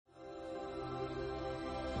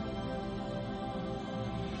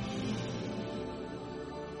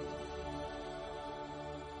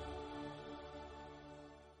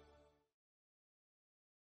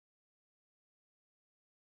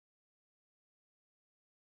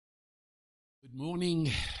Good morning,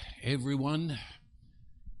 everyone.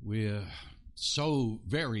 We're so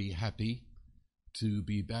very happy to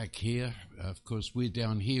be back here. Of course, we're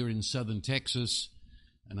down here in southern Texas,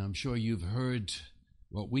 and I'm sure you've heard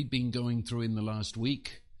what we've been going through in the last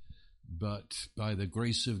week. But by the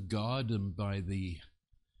grace of God and by the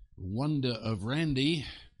wonder of Randy,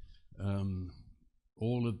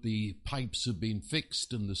 all of the pipes have been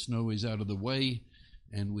fixed and the snow is out of the way.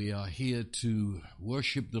 And we are here to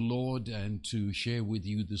worship the Lord and to share with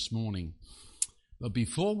you this morning. But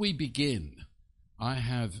before we begin, I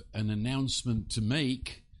have an announcement to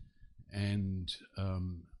make, and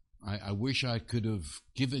I wish I could have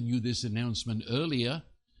given you this announcement earlier,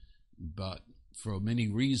 but for many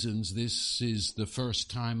reasons, this is the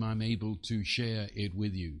first time I'm able to share it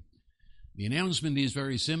with you. The announcement is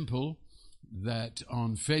very simple, that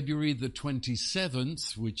on February the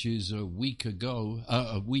 27th, which is a week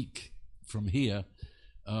from here,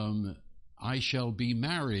 I shall be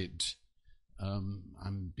married.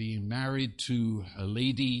 I'm being married to a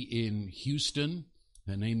lady in Houston.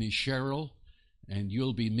 Her name is Cheryl, and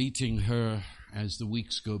you'll be meeting her as the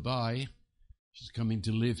weeks go by. She's coming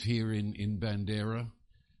to live here in Bandera.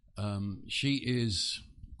 She is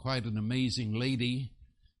quite an amazing lady.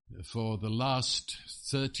 For the last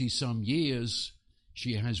 30-some years,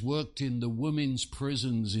 she has worked in the women's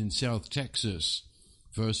prisons in South Texas,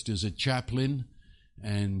 first as a chaplain,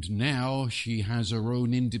 and now she has her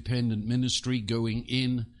own independent ministry going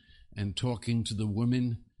in and talking to the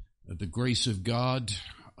women of the grace of God,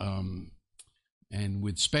 and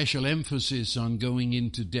with special emphasis on going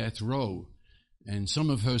into death row. And some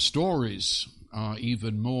of her stories are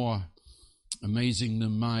even more amazing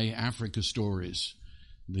than my Africa stories.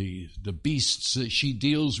 The beasts that she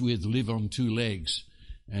deals with live on two legs,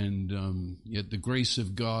 and yet the grace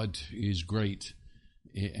of God is great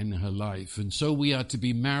in her life. And so we are to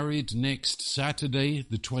be married next Saturday,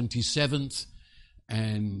 the 27th,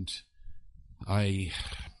 and I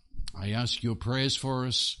ask your prayers for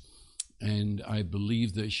us, and I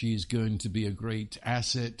believe that she is going to be a great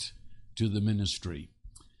asset to the ministry.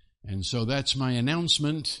 And so that's my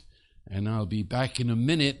announcement, and I'll be back in a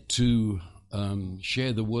minute to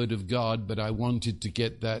share the word of God, but I wanted to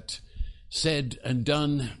get that said and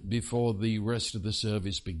done before the rest of the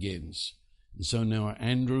service begins. And so now,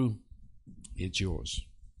 Andrew, it's yours.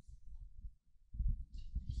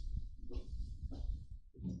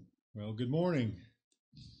 Well, good morning.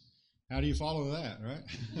 How do you follow that,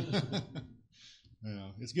 right?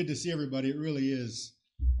 It's good to see everybody. It really is.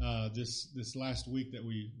 This last week that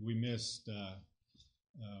we missed,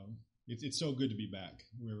 it's so good to be back.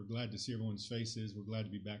 We're glad to see everyone's faces. We're glad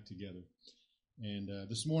to be back together. And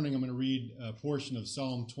this morning I'm going to read a portion of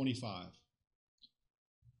Psalm 25. It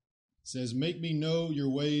says, "Make me know your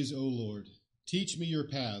ways, O Lord. Teach me your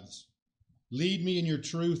paths. Lead me in your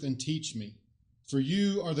truth and teach me. For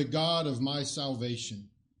you are the God of my salvation.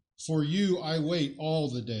 For you I wait all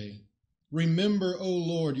the day. Remember, O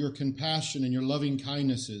Lord, your compassion and your loving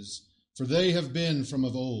kindnesses, for they have been from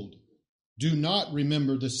of old. Do not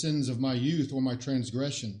remember the sins of my youth or my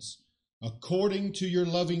transgressions. According to your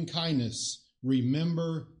loving kindness,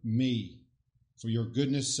 remember me, for your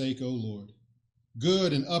goodness' sake, O Lord.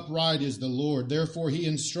 Good and upright is the Lord, therefore he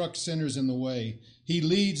instructs sinners in the way. He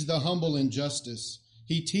leads the humble in justice.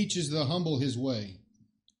 He teaches the humble his way.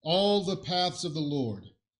 All the paths of the Lord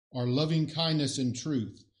are loving kindness and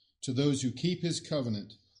truth to those who keep his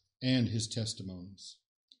covenant and his testimonies.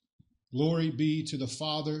 Glory be to the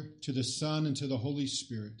Father, to the Son, and to the Holy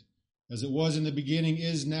Spirit, as it was in the beginning,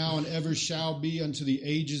 is now, and ever shall be, unto the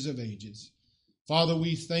ages of ages. Father,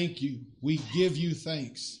 we thank you. We give you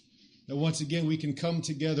thanks that once again we can come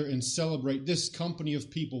together and celebrate this company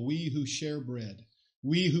of people, we who share bread,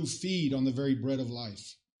 we who feed on the very bread of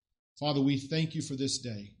life. Father, we thank you for this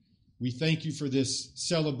day. We thank you for this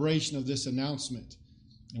celebration of this announcement,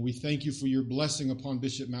 and we thank you for your blessing upon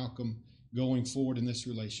Bishop Malcolm going forward in this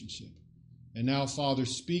relationship. And now, Father,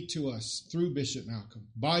 speak to us through Bishop Malcolm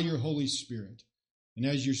by your Holy Spirit. And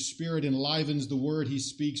as your Spirit enlivens the word he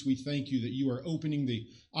speaks, we thank you that you are opening the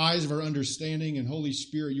eyes of our understanding, and Holy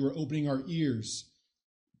Spirit, you are opening our ears,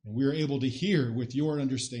 and we are able to hear with your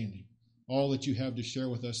understanding all that you have to share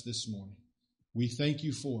with us this morning. We thank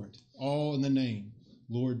you for it, all in the name,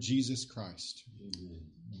 Lord Jesus Christ. Amen.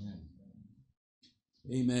 Amen.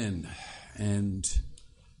 Amen. And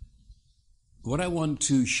what I want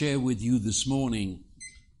to share with you this morning,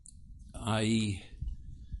 I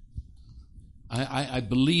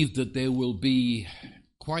believe that there will be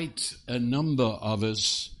quite a number of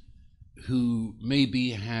us who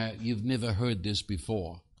maybe you've never heard this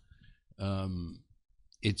before.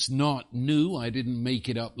 It's not new. I didn't make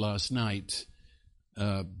it up last night.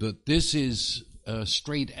 but this is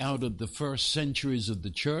straight out of the first centuries of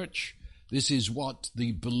the church. This is what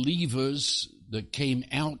the believers that came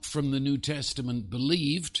out from the New Testament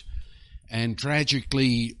believed, and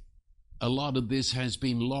tragically, a lot of this has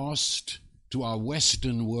been lost to our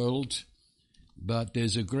Western world, but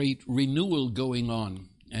there's a great renewal going on,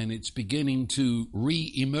 and it's beginning to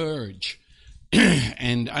re-emerge.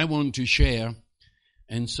 And I want to share,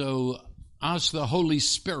 and so ask the Holy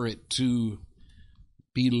Spirit to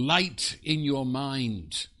be light in your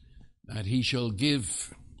mind, that he shall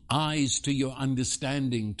give eyes to your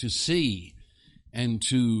understanding to see and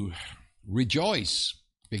to rejoice,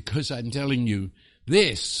 because I'm telling you,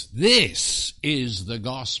 this is the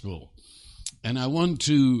gospel. And I want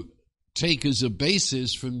to take as a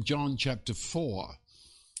basis from John chapter 4.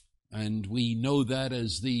 And we know that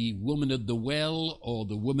as the woman of the well, or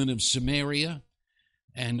the woman of Samaria.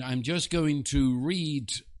 And I'm just going to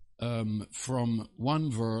read from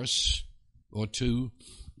one verse or two.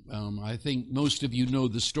 I think most of you know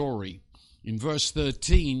the story. In verse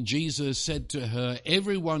 13, Jesus said to her,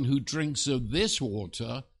 "Everyone who drinks of this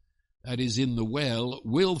water that is in the well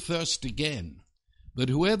will thirst again. But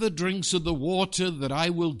whoever drinks of the water that I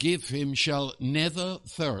will give him shall never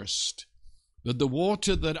thirst. But the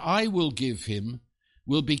water that I will give him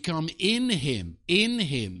will become in him,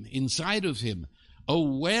 inside of him, a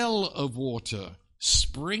well of water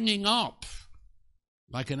springing up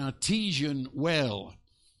like an artesian well."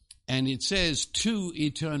 And it says, to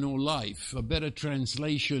eternal life. A better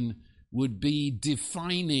translation would be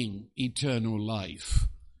defining eternal life.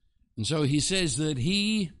 And so he says that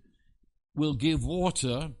he will give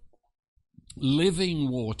water, living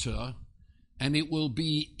water, and it will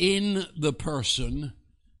be in the person,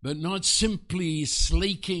 but not simply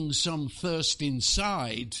slaking some thirst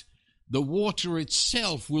inside. The water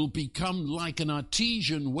itself will become like an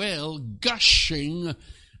artesian well, gushing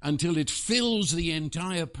until it fills the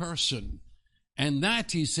entire person. And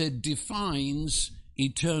that, he said, defines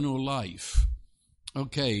eternal life.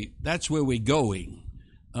 Okay, that's where we're going.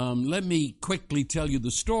 Let me quickly tell you the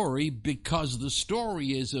story, because the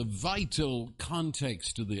story is a vital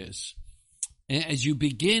context to this. As you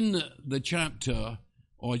begin the chapter,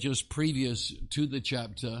 or just previous to the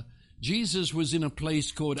chapter, Jesus was in a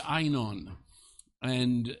place called Ainon,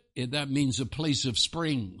 and that means a place of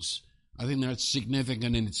springs. I think that's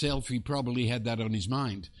significant in itself. He probably had that on his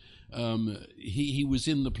mind. He was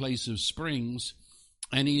in the place of springs,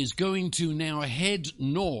 and he is going to now head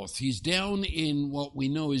north. He's down in what we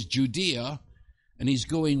know as Judea, and he's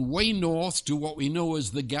going way north to what we know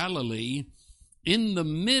as the Galilee. In the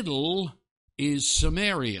middle is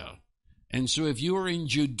Samaria. And so if you're in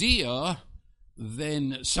Judea,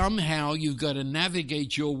 then somehow you've got to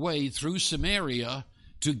navigate your way through Samaria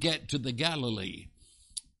to get to the Galilee.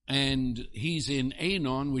 And he's in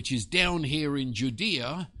Ainon, which is down here in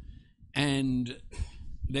Judea, and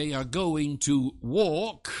they are going to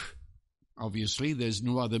walk. Obviously, there's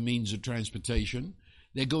no other means of transportation.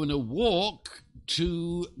 They're going to walk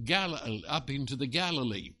to up into the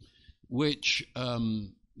Galilee, which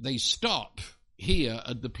they stop here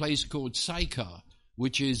at the place called Sychar,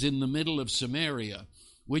 which is in the middle of Samaria,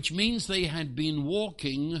 which means they had been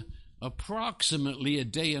walking approximately a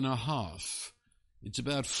day and a half. It's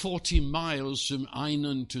about 40 miles from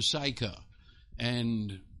Ainon to Sychar,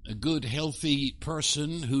 and a good, healthy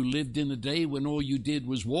person who lived in a day when all you did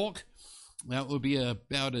was walk, that would be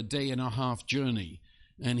about a day and a half journey.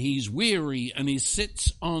 And he's weary, and he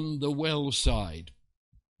sits on the well side.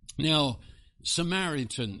 Now,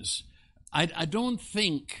 Samaritans, I don't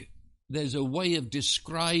think there's a way of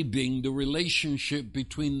describing the relationship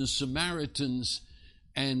between the Samaritans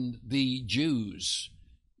and the Jews.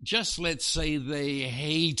 Just let's say they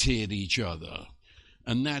hated each other,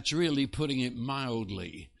 and that's really putting it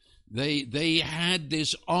mildly. They had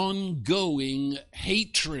this ongoing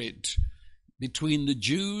hatred between the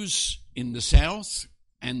Jews in the south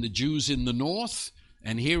and the Jews in the north,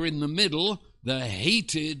 and here in the middle, the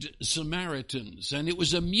hated Samaritans. And it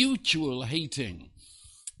was a mutual hating.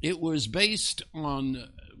 It was based on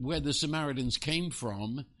where the Samaritans came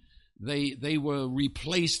from. They were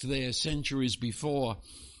replaced there centuries before,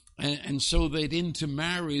 and so they'd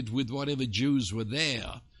intermarried with whatever Jews were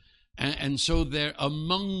there. And so they're a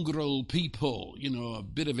mongrel people, a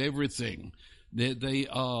bit of everything. They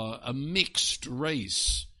are a mixed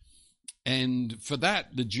race. And for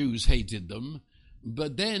that, the Jews hated them.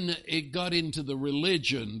 But then it got into the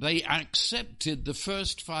religion. They accepted the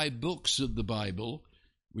first 5 books of the Bible,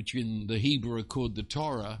 which in the Hebrew are called the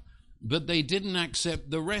Torah, but they didn't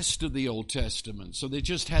accept the rest of the Old Testament. So they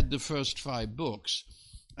just had the first 5 books.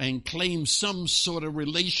 and claim some sort of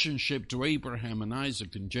relationship to Abraham and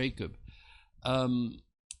Isaac and Jacob.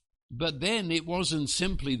 But then it wasn't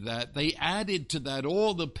simply that. They added to that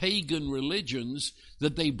all the pagan religions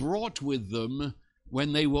that they brought with them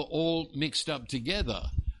when they were all mixed up together.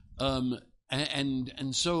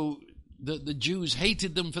 And so the Jews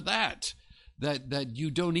hated them for that you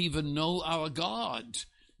don't even know our God.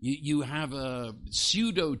 You have a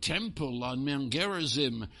pseudo temple on Mount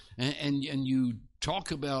Gerizim, and you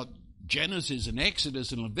talk about Genesis and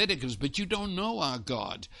Exodus and Leviticus, but you don't know our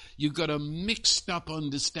God. You've got a mixed up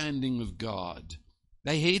understanding of God.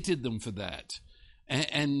 They hated them for that.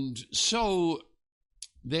 And so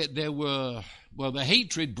there were, the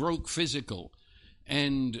hatred broke physical.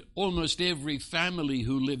 And almost every family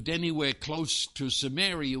who lived anywhere close to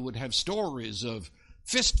Samaria would have stories of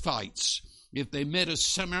fist fights. If they met a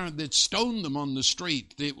Samaritan that stoned them on the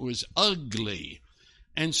street, it was ugly.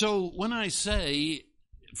 And so when I say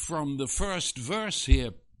from the first verse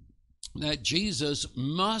here that Jesus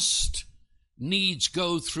must needs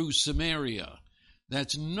go through Samaria,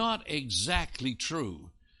 that's not exactly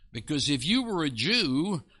true. Because if you were a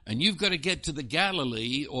Jew and you've got to get to the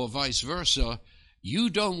Galilee or vice versa, you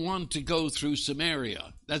don't want to go through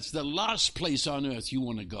Samaria. That's the last place on earth you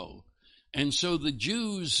want to go. And so the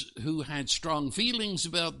Jews who had strong feelings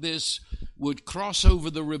about this would cross over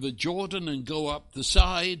the River Jordan and go up the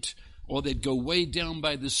side, or they'd go way down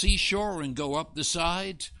by the seashore and go up the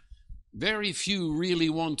side. Very few really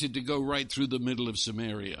wanted to go right through the middle of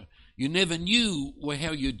Samaria. You never knew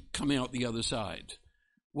how you'd come out the other side.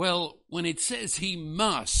 Well, when it says he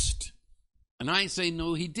must, and I say,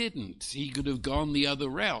 no, he didn't. He could have gone the other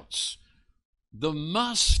routes. The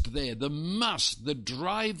must there, the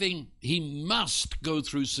driving, he must go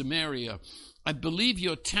through Samaria. I believe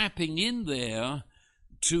you're tapping in there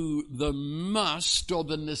to the must or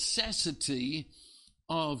the necessity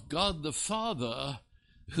of God the Father,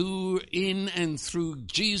 who in and through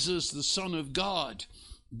Jesus, the Son of God.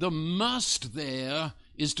 The must there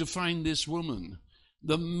is to find this woman.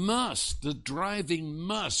 The must, the driving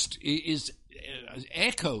must, is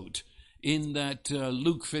echoed in that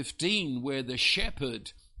Luke 15, where the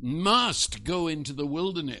shepherd must go into the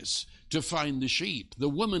wilderness to find the sheep. The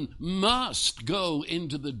woman must go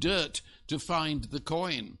into the dirt to find the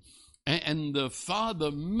coin. And the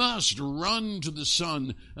father must run to the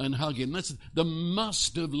son and hug him. That's the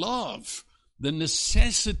must of love, the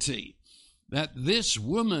necessity that this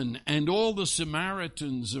woman and all the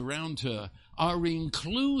Samaritans around her are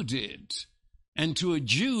included. And to a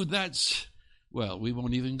Jew, that's, we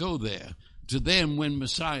won't even go there. To them, when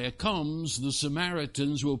Messiah comes, the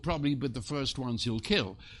Samaritans will probably be the first ones he'll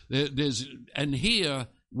kill. And here,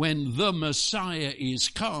 when the Messiah is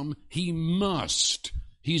come, he must.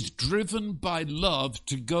 He's driven by love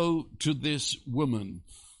to go to this woman.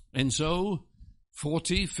 And so,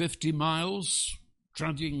 40, 50 miles,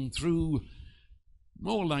 trudging through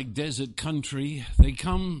more like desert country, they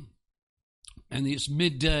come, and it's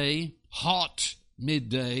midday, hot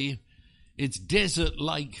midday. It's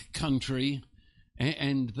desert-like country,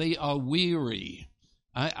 and they are weary.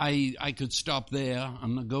 I could stop there.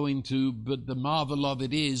 I'm not going to, but the marvel of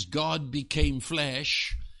it is God became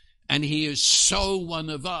flesh, and he is so one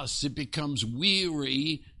of us. It becomes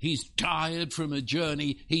weary. He's tired from a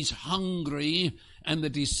journey. He's hungry, and the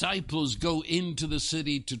disciples go into the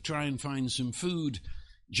city to try and find some food.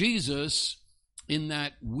 Jesus, in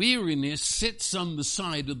that weariness, sits on the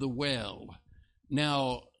side of the well.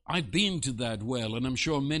 Now, I've been to that well, and I'm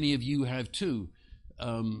sure many of you have too.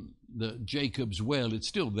 The Jacob's well, it's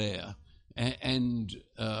still there, and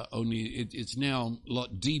only it's now a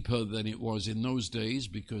lot deeper than it was in those days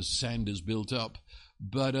because sand is built up.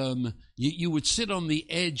 But you would sit on the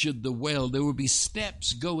edge of the well. There would be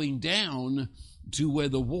steps going down to where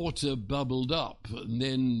the water bubbled up, and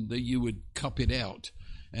then you would cup it out.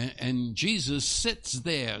 And Jesus sits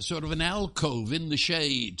there, sort of an alcove in the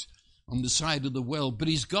shade on the side of the well, but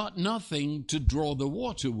he's got nothing to draw the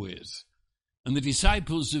water with. And the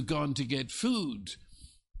disciples have gone to get food.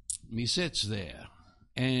 And he sits there.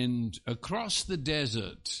 And across the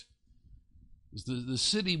desert, the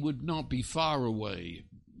city would not be far away,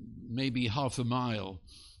 maybe half a mile.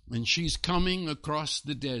 And she's coming across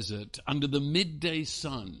the desert under the midday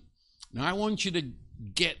sun. Now, I want you to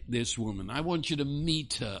get this woman. I want you to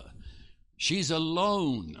meet her. She's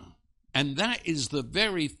alone. And that is the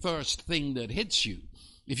very first thing that hits you.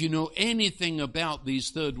 If you know anything about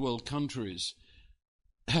these third world countries,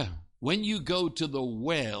 when you go to the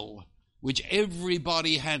well, which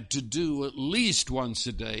everybody had to do at least once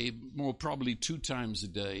a day, more probably 2 times a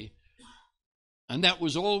day, And that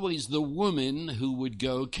was always the women who would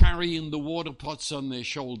go carrying the water pots on their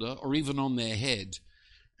shoulder or even on their head.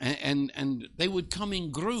 And they would come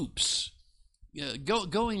in groups.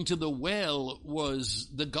 Going to the well was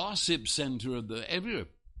the gossip center of the area.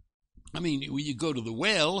 I mean, when you go to the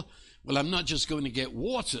well, well, I'm not just going to get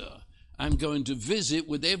water. I'm going to visit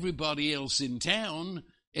with everybody else in town.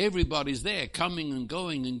 Everybody's there coming and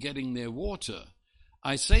going and getting their water.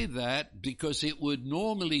 I say that because it would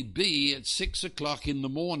normally be at 6 o'clock in the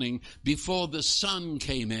morning before the sun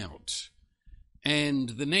came out. And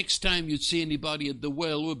the next time you'd see anybody at the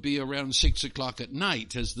well would be around 6 o'clock at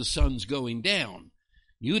night as the sun's going down.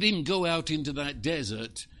 You didn't go out into that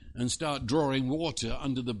desert and start drawing water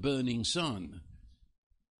under the burning sun.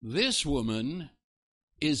 This woman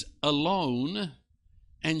is alone,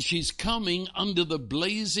 and she's coming under the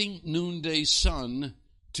blazing noonday sun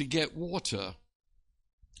to get water.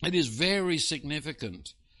 It is very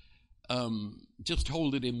significant. Just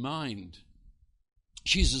hold it in mind.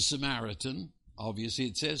 She's a Samaritan. Obviously,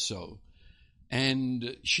 it says so.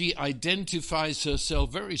 And she identifies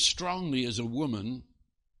herself very strongly as a woman,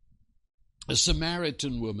 a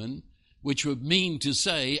Samaritan woman, which would mean to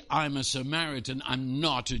say, I'm a Samaritan, I'm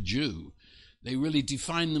not a Jew. They really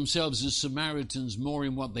define themselves as Samaritans more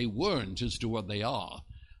in what they weren't as to what they are.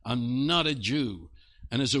 I'm not a Jew.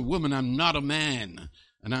 And as a woman, I'm not a man.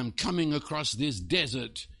 And I'm coming across this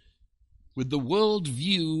desert with the world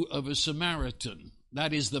view of a Samaritan.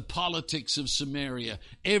 That is the politics of Samaria.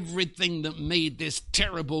 Everything that made this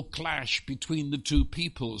terrible clash between the two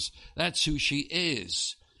peoples. That's who she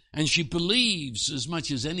is. And she believes, as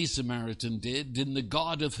much as any Samaritan did, in the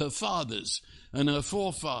God of her fathers and her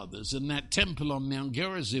forefathers and that temple on Mount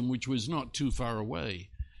Gerizim, which was not too far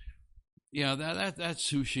away. Yeah,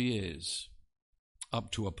 that's who she is,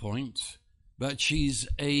 up to a point. But she's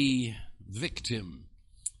a victim.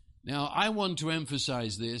 Now, I want to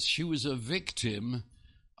emphasize this. She was a victim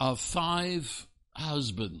of 5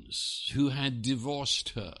 husbands who had divorced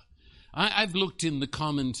her. I've looked in the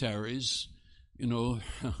commentaries. You know,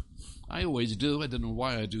 I always do. I don't know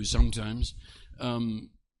why I do sometimes.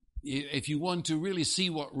 If you want to really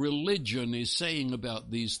see what religion is saying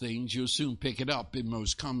about these things, you'll soon pick it up in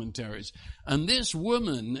most commentaries. And this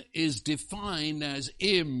woman is defined as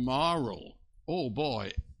immoral. Oh,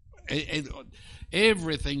 boy.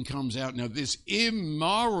 Everything comes out now. This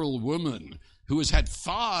immoral woman who has had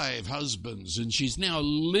 5 husbands, and she's now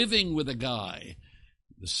living with a guy,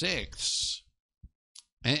 the 6th.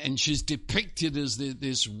 And she's depicted as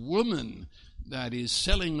this woman that is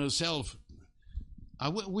selling herself. I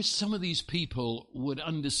wish some of these people would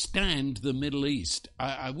understand the Middle East.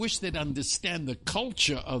 I wish they'd understand the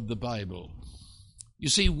culture of the Bible. You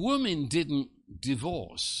see, women didn't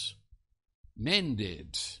divorce. Men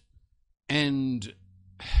did. And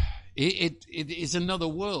it is another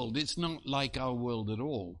world. It's not like our world at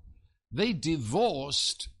all. They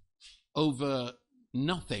divorced over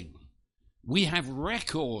nothing. We have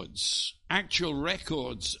records, actual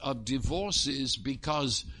records of divorces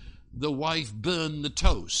because the wife burned the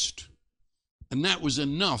toast. And that was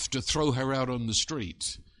enough to throw her out on the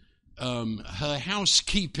street. Her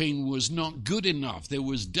housekeeping was not good enough. There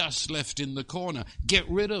was dust left in the corner. Get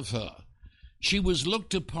rid of her. She was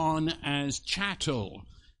looked upon as chattel.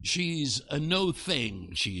 She's a no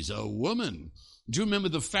thing. She's a woman. Do you remember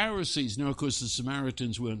the Pharisees? Now, of course, the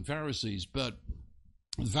Samaritans weren't Pharisees, but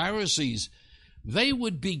the Pharisees, they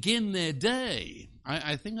would begin their day.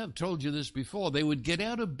 I think I've told you this before. They would get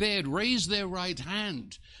out of bed, raise their right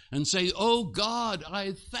hand, and say, "Oh God,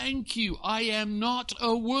 I thank you. I am not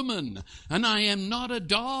a woman, and I am not a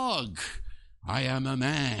dog. I am a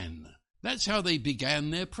man." That's how they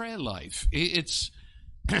began their prayer life.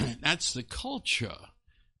 That's the culture.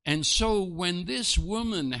 And so when this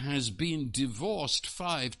woman has been divorced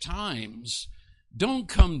 5 times, don't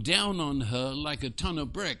come down on her like a ton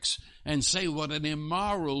of bricks and say, "What an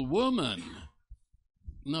immoral woman."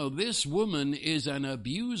 No, this woman is an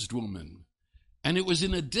abused woman. And it was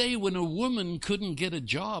in a day when a woman couldn't get a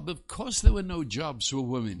job. Of course there were no jobs for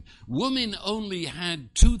women. Women only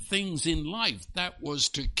had 2 things in life. That was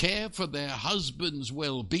to care for their husband's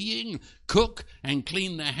well-being, cook and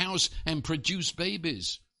clean the house, and produce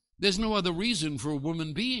babies. There's no other reason for a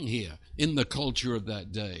woman being here in the culture of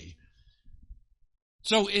that day.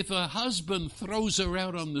 So if a husband throws her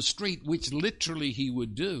out on the street, which literally he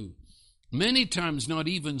would do, many times not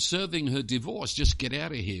even serving her divorce, just get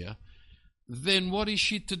out of here, then what is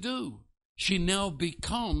she to do? She now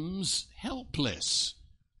becomes helpless.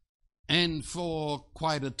 And for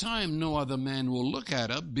quite a time, no other man will look at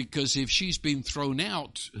her, because if she's been thrown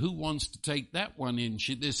out, who wants to take that one in?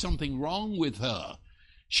 There's something wrong with her.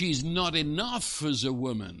 She's not enough as a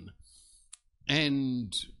woman.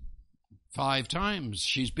 And 5 times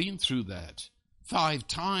she's been through that. 5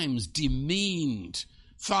 times demeaned.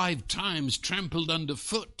 5 times trampled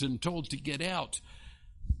underfoot and told to get out.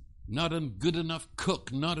 Not a good enough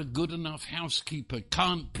cook, not a good enough housekeeper,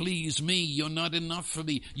 can't please me, you're not enough for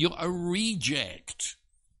me. You're a reject.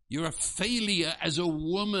 You're a failure as a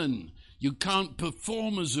woman. You can't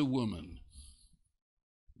perform as a woman.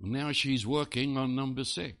 Now she's working on number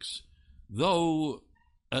 6. Though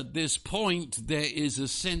at this point there is a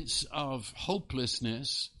sense of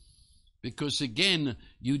hopelessness, because again,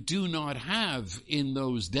 you do not have in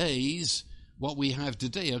those days what we have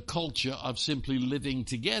today, a culture of simply living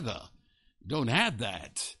together. Don't have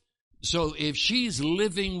that. So if she's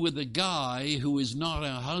living with a guy who is not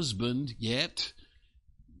her husband yet,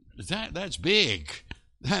 that's big.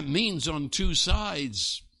 That means on 2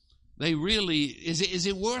 sides, they really, is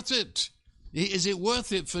it worth it? Is it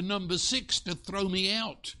worth it for number 6 to throw me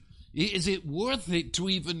out? Is it worth it to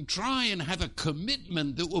even try and have a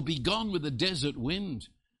commitment that will be gone with a desert wind?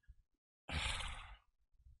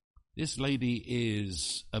 This lady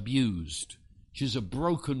is abused. She's a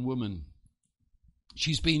broken woman.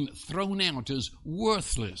 She's been thrown out as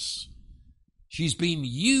worthless. She's been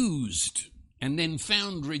used and then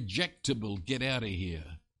found rejectable. Get out of here.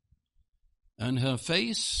 And her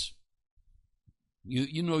face,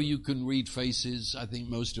 you know you can read faces. I think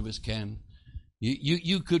most of us can.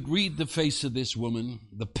 You could read the face of this woman.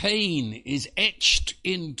 The pain is etched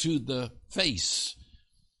into the face,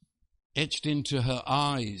 etched into her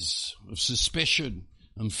eyes of suspicion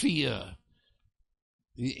and fear.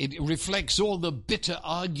 It reflects all the bitter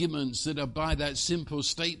arguments that are by that simple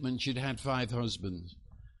statement, she'd had 5 husbands.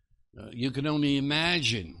 You can only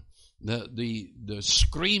imagine the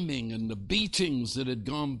screaming and the beatings that had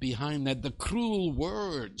gone behind that, the cruel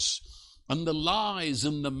words and the lies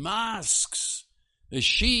and the masks, as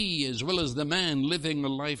she, as well as the man, living a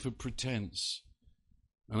life of pretense.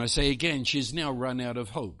 And I say again, she's now run out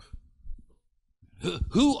of hope.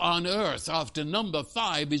 Who on earth, after number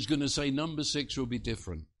 5, is going to say number 6 will be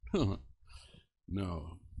different?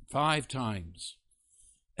 No. 5 times.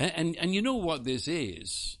 And you know what this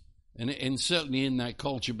is? And certainly in that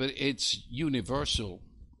culture, but it's universal.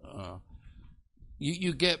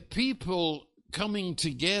 You get people coming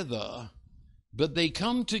together, but they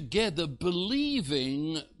come together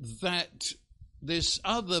believing that this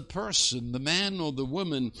other person, the man or the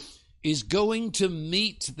woman, is going to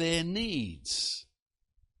meet their needs.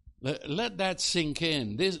 Let that sink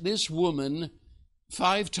in. This woman,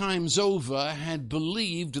 5 times over, had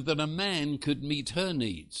believed that a man could meet her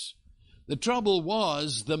needs. The trouble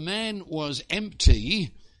was, the man was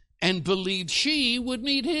empty and believed she would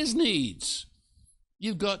meet his needs.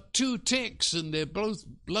 You've got 2 ticks and they're both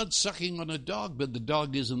blood-sucking on a dog, but the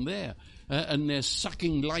dog isn't there. And they're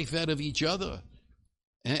sucking life out of each other.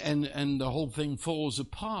 And the whole thing falls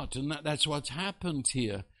apart. And that's what's happened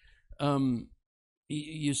here.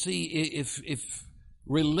 You see, if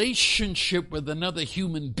relationship with another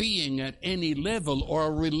human being at any level, or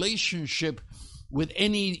a relationship with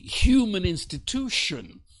any human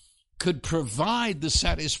institution, could provide the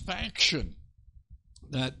satisfaction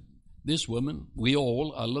that this woman, we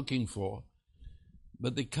all, are looking for,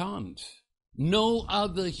 but they can't. No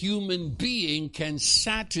other human being can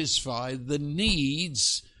satisfy the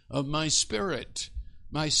needs of my spirit.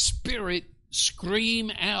 My spirit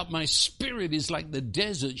scream out. My spirit is like the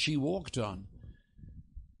desert she walked on.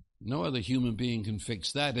 No other human being can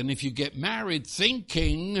fix that. And if you get married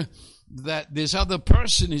thinking that this other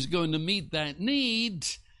person is going to meet that need,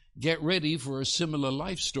 get ready for a similar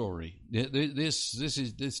life story.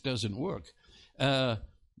 This doesn't work.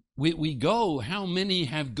 We go, how many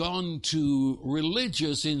have gone to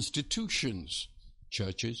religious institutions,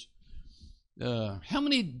 churches? How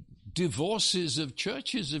many divorces of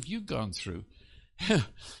churches have you gone through?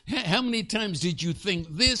 How many times did you think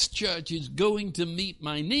this church is going to meet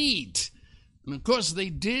my need? And of course they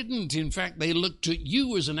didn't. In fact, they looked at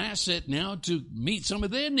you as an asset now to meet some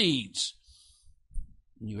of their needs.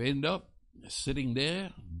 And you end up sitting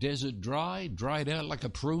there, desert dry, dried out like a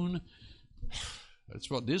prune. That's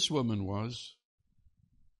what this woman was.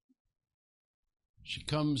 She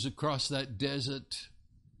comes across that desert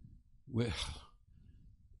with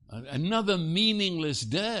another meaningless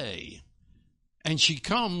day. And she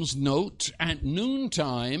comes, note, at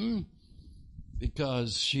noontime,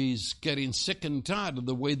 because she's getting sick and tired of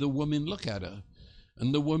the way the women look at her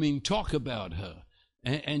and the women talk about her.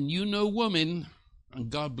 And you know women, and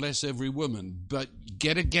God bless every woman, but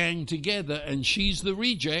get a gang together and she's the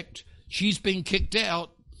reject. She's been kicked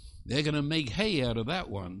out. They're going to make hay out of that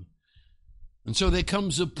one. And so there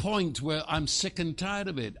comes a point where I'm sick and tired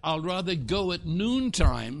of it. I'll rather go at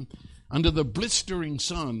noontime under the blistering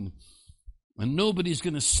sun, and nobody's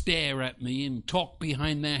going to stare at me and talk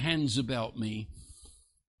behind their hands about me.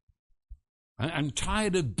 I'm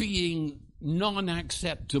tired of being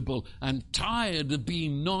non-acceptable. I'm tired of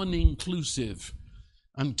being non-inclusive.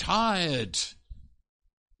 I'm tired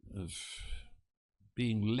of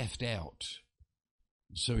being left out.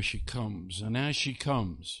 So she comes, and as she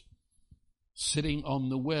comes, sitting on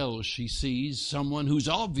the well, she sees someone who's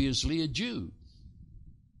obviously a Jew.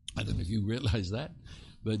 I don't know if you realize that,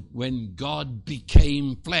 but when God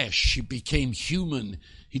became flesh, he became human.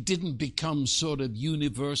 He didn't become sort of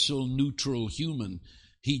universal, neutral human.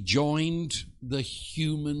 He joined the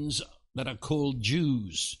humans that are called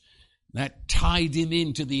Jews. That tied him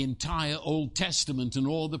into the entire Old Testament and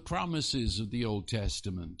all the promises of the Old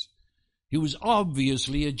Testament. He was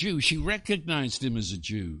obviously a Jew. She recognized him as a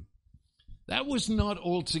Jew. That was not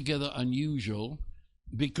altogether unusual,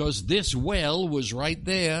 because this well was right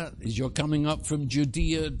there. As you're coming up from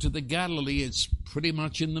Judea to the Galilee, it's pretty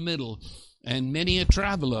much in the middle. And many a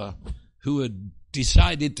traveler who had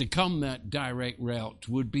decided to come that direct route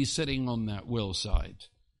would be sitting on that well side.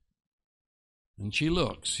 And she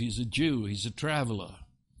looks. He's a Jew. He's a traveler.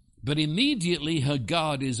 But immediately her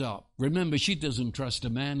guard is up. Remember, she doesn't trust a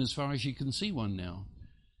man as far as she can see one now.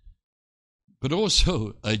 But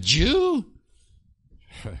also, a Jew?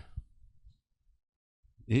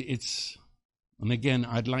 And again,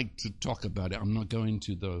 I'd like to talk about it. I'm not going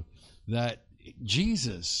to, though. That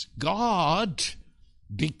Jesus, God,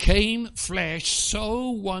 became flesh, so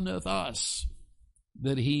one of us,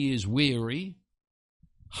 that he is weary,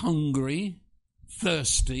 hungry,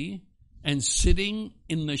 thirsty, and sitting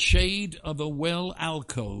in the shade of a well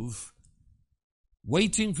alcove,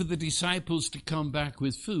 waiting for the disciples to come back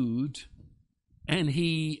with food, and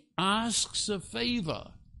he asks a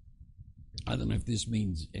favor. I don't know if this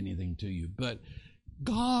means anything to you, but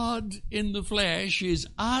God in the flesh is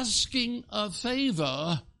asking a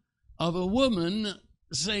favor of a woman,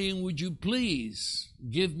 saying, would you please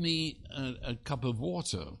give me a cup of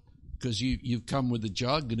water? Because you've come with a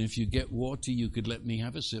jug, and if you get water, you could let me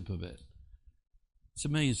have a sip of it. It's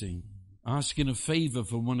amazing. Asking a favor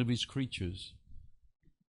from one of his creatures.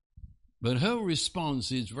 But her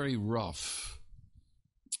response is very rough.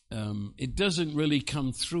 It doesn't really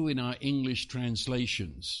come through in our English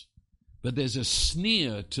translations, but there's a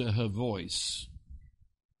sneer to her voice.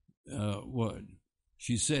 What?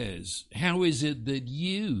 She says, how is it that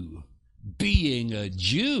you, being a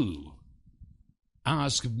Jew,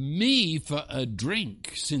 ask me for a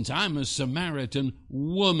drink, since I'm a Samaritan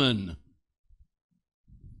woman?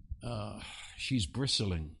 She's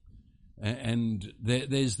bristling. And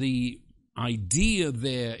there's the idea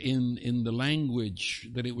there in the language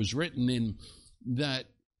that it was written in, that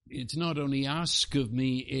it's not only ask of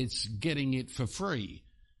me, it's getting it for free.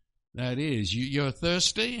 That is, you're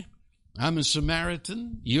thirsty, I'm a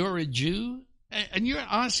Samaritan, you're a Jew, and you're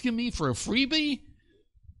asking me for a freebie?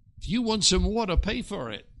 If you want some water, pay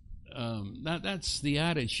for it. That's the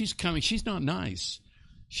attitude. She's coming. She's not nice.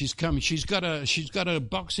 She's coming. She's got her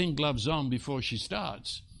boxing gloves on before she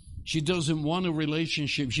starts. She doesn't want a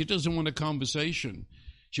relationship. She doesn't want a conversation.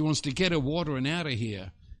 She wants to get her water and out of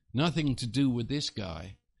here. Nothing to do with this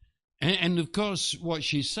guy. And of course, what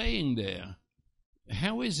she's saying there,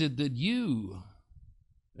 how is it that you,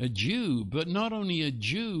 a Jew, but not only a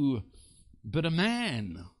Jew, but a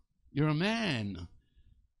man, you're a man.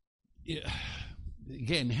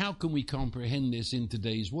 Again, how can we comprehend this in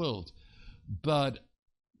today's world? But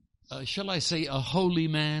shall I say a holy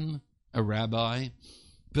man, a rabbi,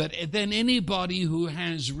 but then anybody who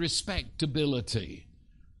has respectability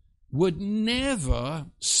would never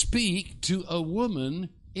speak to a woman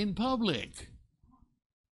in public.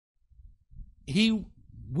 They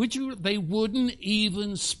wouldn't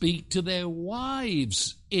even speak to their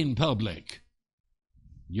wives in public.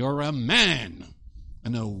 You're a man,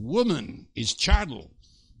 and a woman is chattel,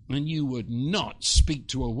 and you would not speak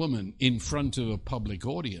to a woman in front of a public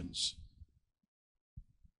audience.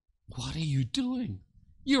 What are you doing?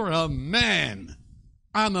 You're a man.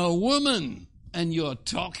 I'm a woman, and you're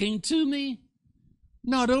talking to me?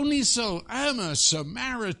 Not only so, I'm a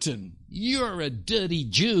Samaritan. You're a dirty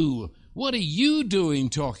Jew. What are you doing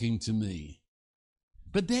talking to me?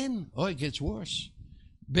 But then, it gets worse.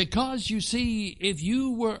 Because, you see, if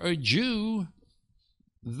you were a Jew,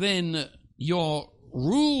 then your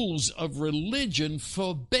rules of religion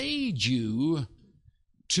forbade you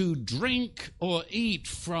to drink or eat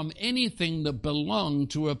from anything that belonged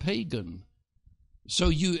to a pagan. So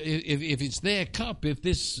if it's their cup, if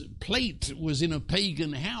this plate was in a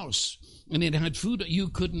pagan house, and it had food. You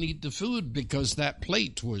couldn't eat the food because that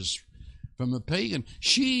plate was from a pagan.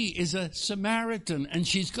 She is a Samaritan, and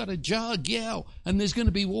she's got a jug, and there's going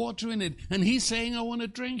to be water in it. And he's saying, I want to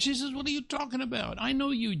drink. She says, what are you talking about? I know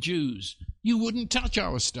you Jews. You wouldn't touch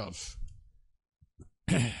our stuff.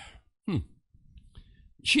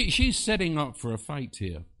 She's setting up for a fight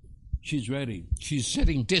here. She's ready. She's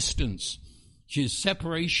setting distance. She's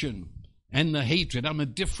separation and the hatred. I'm a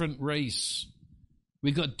different race.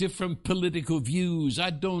 We got different political views. I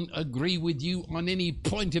don't agree with you on any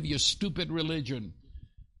point of your stupid religion.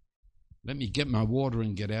 Let me get my water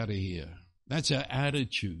and get out of here. That's her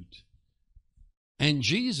attitude. And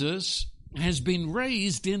Jesus has been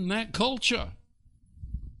raised in that culture.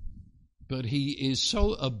 But he is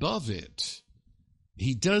so above it.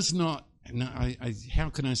 He does not, how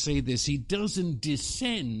can I say this? He doesn't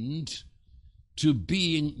descend to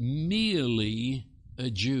being merely a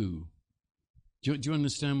Jew. Do you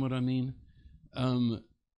understand what I mean?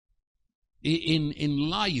 In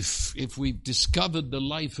life, if we've discovered the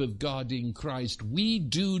life of God in Christ, we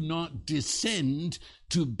do not descend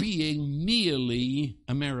to being merely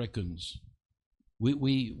Americans.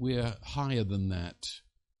 We're higher than that.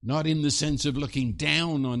 Not in the sense of looking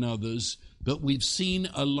down on others, but we've seen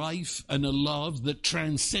a life and a love that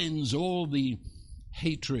transcends all the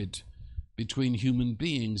hatred between human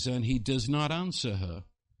beings, and he does not answer her.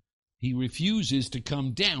 He refuses to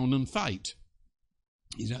come down and fight.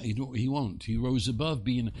 He won't. He rose above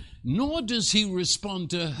being, nor does he respond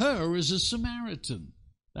to her as a Samaritan.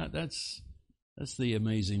 That's the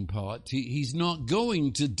amazing part. He's not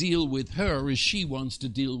going to deal with her as she wants to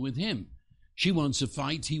deal with him. She wants to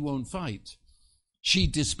fight, he won't fight. She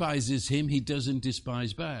despises him, he doesn't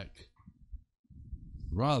despise back.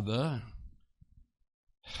 Rather,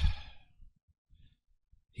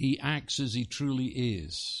 he acts as he truly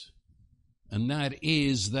is. And that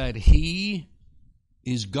is that he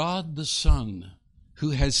is God the Son,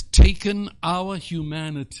 who has taken our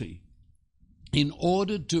humanity in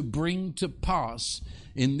order to bring to pass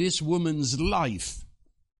in this woman's life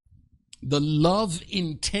the love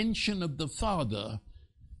intention of the Father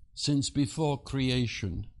since before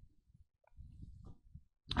creation.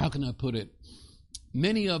 How can I put it?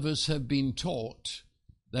 Many of us have been taught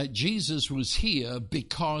that Jesus was here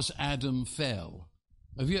because Adam fell.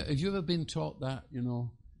 Have you ever been taught that,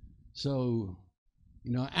 So,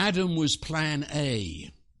 Adam was plan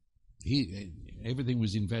A. Everything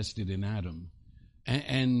was invested in Adam.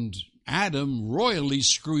 And Adam royally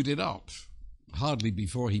screwed it up, hardly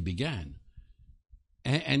before he began.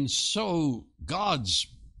 And so God's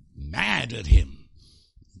mad at him,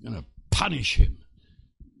 going to punish him.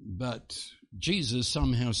 But Jesus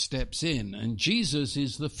somehow steps in, and Jesus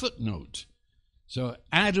is the footnote. So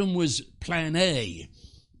Adam was plan A,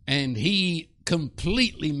 and he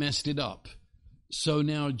completely messed it up. So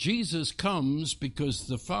now Jesus comes because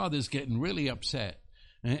the Father's getting really upset.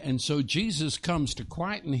 And so Jesus comes to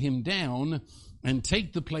quieten him down and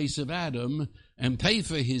take the place of Adam and pay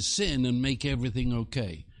for his sin and make everything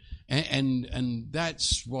okay. And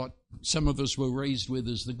that's what some of us were raised with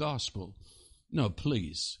as the gospel. No,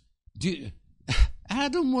 please.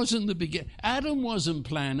 Adam wasn't the beginning. Adam wasn't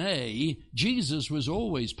plan A. Jesus was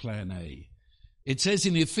always plan A. It says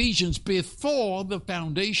in Ephesians, before the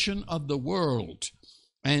foundation of the world.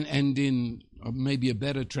 And in maybe a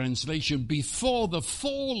better translation, before the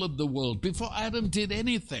fall of the world, before Adam did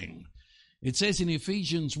anything. It says in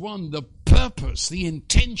Ephesians 1, the purpose, the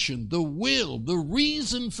intention, the will, the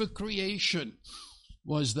reason for creation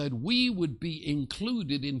was that we would be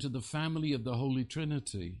included into the family of the Holy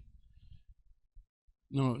Trinity.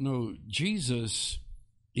 No, Jesus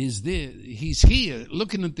is there. He's here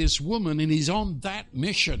looking at this woman, and he's on that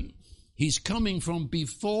mission. He's coming from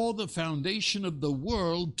before the foundation of the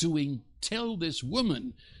world to tell this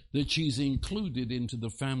woman that she's included into the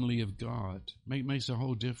family of God. Makes a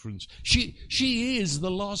whole difference. She is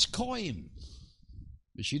the lost coin.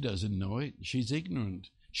 But she doesn't know it. She's ignorant.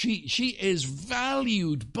 She is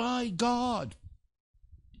valued by God,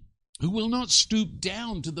 who will not stoop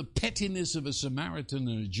down to the pettiness of a Samaritan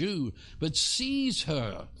and a Jew, but sees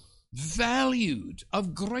her valued,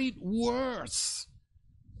 of great worth.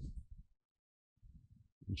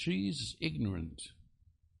 And she's ignorant.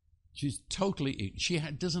 She's totally ignorant. She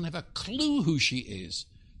doesn't have a clue who she is,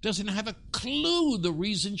 doesn't have a clue the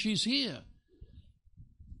reason she's here.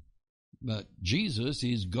 But Jesus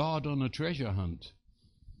is God on a treasure hunt,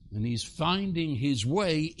 and he's finding his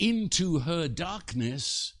way into her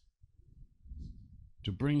darkness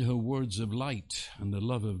to bring her words of light and the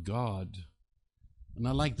love of God. And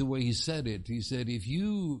I like the way he said it. He said, if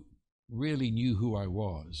you really knew who I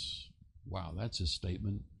was, wow, that's a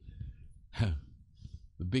statement.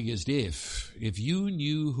 The biggest if you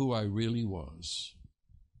knew who I really was,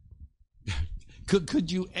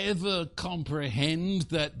 could you ever comprehend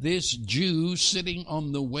that this Jew sitting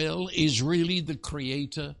on the well is really the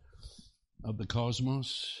creator of the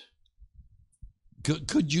cosmos?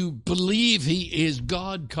 Could you believe he is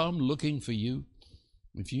God come looking for you?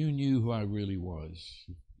 If you knew who I really was.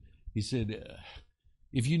 He said,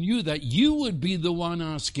 if you knew that, you would be the one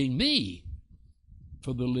asking me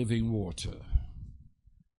for the living water.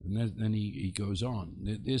 And then he goes on.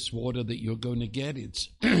 This water that you're going to get, it's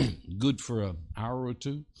good for an hour or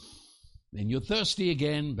two. Then you're thirsty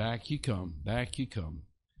again, back you come, back you come.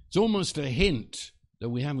 It's almost a hint that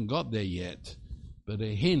we haven't got there yet, but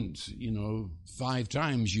a hint, 5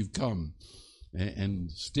 times you've come, and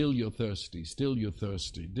still you're thirsty, still you're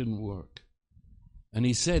thirsty. It didn't work. And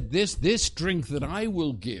he said, this drink that I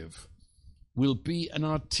will give will be an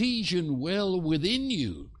artesian well within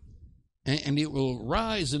you, and it will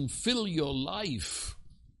rise and fill your life,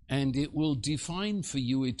 and it will define for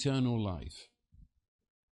you eternal life.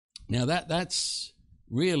 Now that's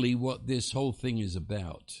really what this whole thing is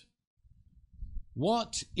about.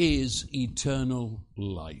 What is eternal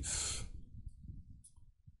life?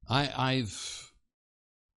 I've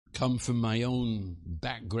come from my own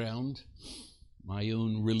background, my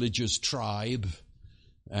own religious tribe,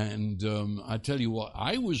 and I tell you what,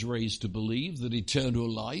 I was raised to believe that eternal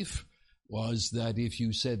life was that if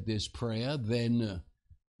you said this prayer, then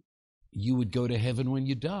you would go to heaven when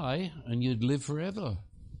you die and you'd live forever.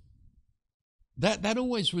 That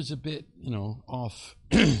always was a bit, off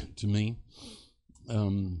to me.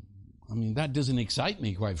 That doesn't excite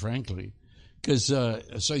me, quite frankly, because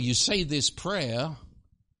so you say this prayer,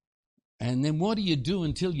 and then what do you do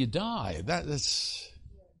until you die?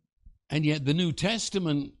 And yet the New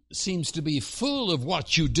Testament seems to be full of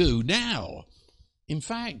what you do now. In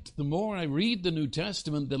fact, the more I read the New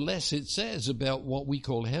Testament, the less it says about what we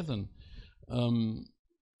call heaven. And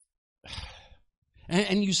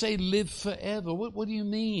you say live forever. What do you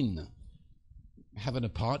mean? Have an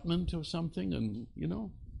apartment or something and,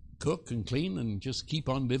 cook and clean and just keep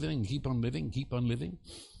on living and keep on living, keep on living?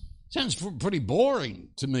 Sounds pretty boring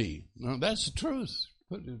to me. No, that's the truth.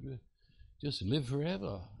 Just live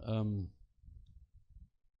forever.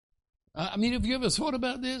 Have you ever thought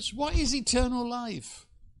about this? What is eternal life?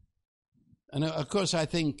 And of course, I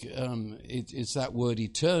think it's that word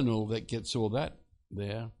eternal that gets all that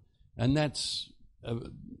there. And that's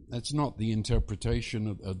not the interpretation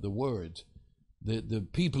of the word. The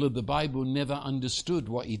people of the Bible never understood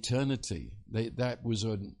what eternity. They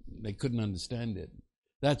couldn't understand it.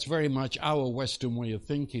 That's very much our Western way of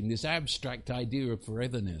thinking, this abstract idea of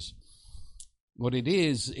foreverness. What it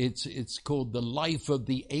is, it's called the life of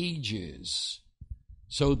the ages.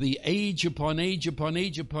 So the age upon age upon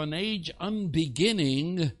age upon age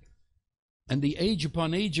unbeginning, and the age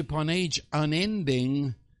upon age upon age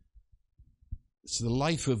unending. It's the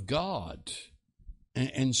life of God.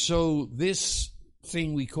 And so this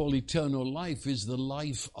thing we call eternal life is the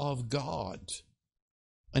life of God.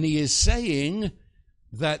 And he is saying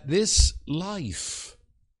that this life,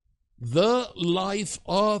 the life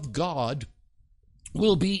of God,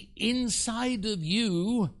 will be inside of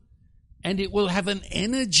you, and it will have an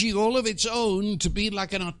energy all of its own to be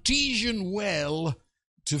like an artesian well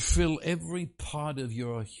to fill every part of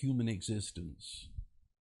your human existence.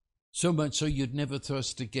 So much so you'd never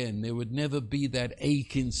thirst again. There would never be that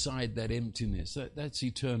ache inside, that emptiness. That's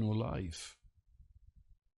eternal life.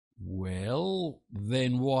 Well,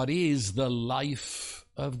 then what is the life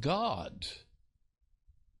of God?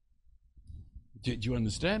 Do you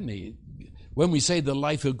understand me? When we say the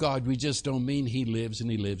life of God, we just don't mean he lives and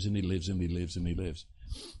he lives and he lives and he lives and he lives.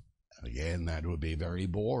 Again, that would be very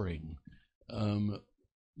boring.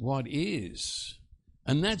 What is?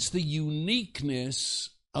 And that's the uniqueness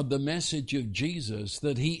of the message of Jesus,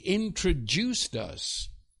 that he introduced us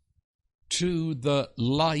to the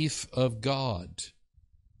life of God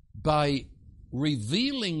by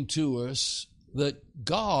revealing to us that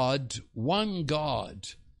God, one God,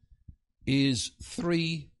 is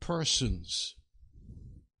 3 persons.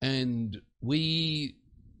 And we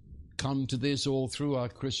come to this all through our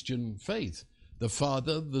Christian faith: the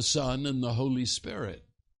Father, the Son, and the Holy Spirit.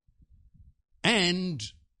 And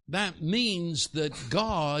that means that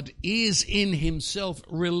God is in himself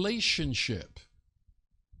relationship.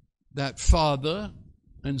 That Father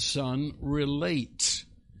and Son relate,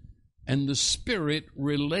 and the Spirit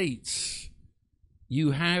relates.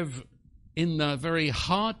 You have, in the very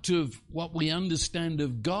heart of what we understand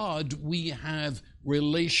of God, we have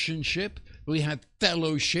relationship, we have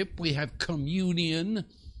fellowship, we have communion.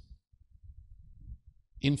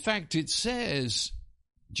 In fact, it says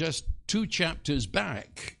just 2 chapters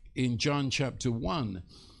back in John chapter 1,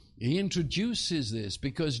 he introduces this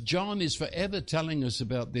because John is forever telling us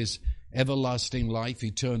about this everlasting life,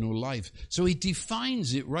 eternal life. So he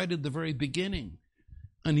defines it right at the very beginning.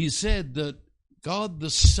 And he said that God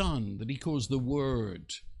the Son, that he calls the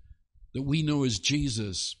Word, that we know as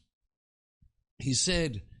Jesus, he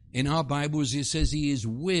said in our Bibles, he says he is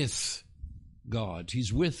with God.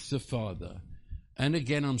 He's with the Father. And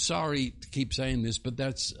again, I'm sorry to keep saying this, but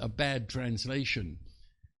that's a bad translation.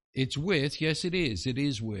 It's with, yes it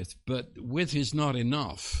is with, but with is not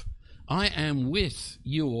enough. I am with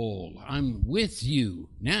you all. I'm with you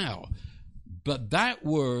now. But that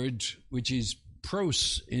word, which is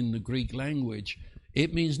pros in the Greek language,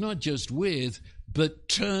 it means not just with, but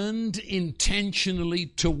turned intentionally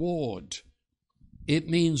toward. It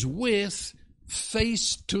means with,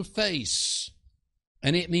 face to face.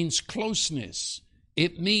 And it means closeness.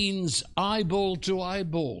 It means eyeball to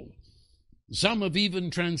eyeball. Some have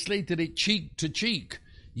even translated it cheek to cheek.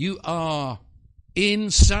 You are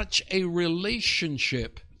in such a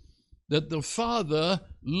relationship that the Father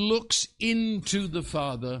looks into the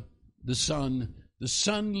Father, the Son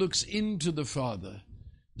looks into the Father,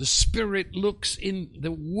 the Spirit looks in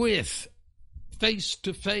the with, face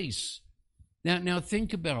to face. Now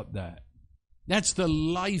think about that. That's the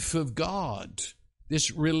life of God,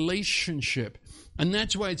 this relationship. And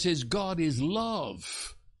that's why it says God is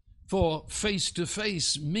love. For face to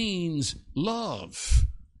face means love.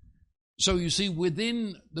 So you see,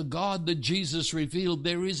 within the God that Jesus revealed,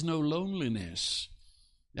 there is no loneliness.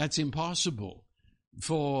 That's impossible.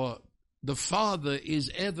 For the Father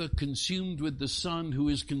is ever consumed with the Son, who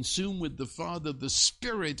is consumed with the Father, the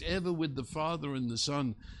Spirit ever with the Father and the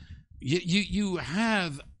Son. You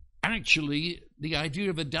have actually the idea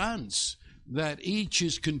of a dance, that each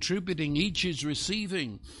is contributing, each is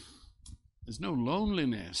receiving. There's no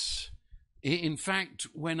loneliness. In fact,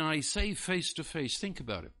 when I say face to face, think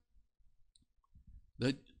about it.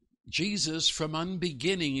 That Jesus from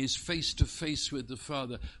unbeginning is face to face with the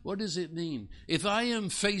Father. What does it mean? If I am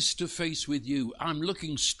face to face with you, I'm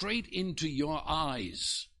looking straight into your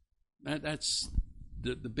eyes. That's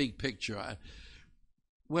the big picture.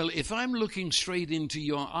 Well, if I'm looking straight into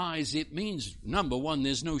your eyes, it means, number one,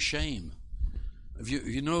 there's no shame. If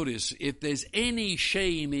you notice, if there's any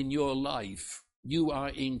shame in your life, you are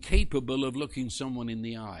incapable of looking someone in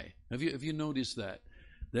the eye. Have you noticed that?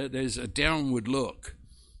 There's a downward look.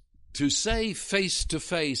 To say face to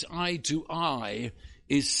face, eye to eye,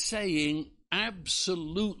 is saying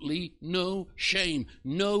absolutely no shame,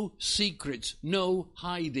 no secrets, no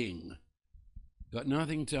hiding. Got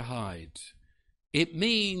nothing to hide. It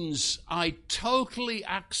means I totally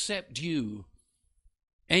accept you.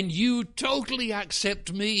 And you totally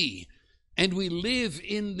accept me. And we live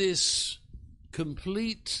in this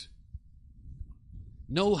complete,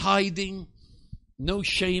 no hiding, no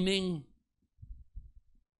shaming.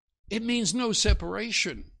 It means no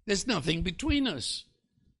separation. There's nothing between us.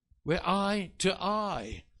 We're eye to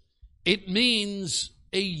eye. It means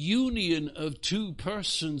a union of two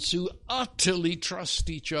persons who utterly trust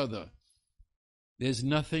each other. There's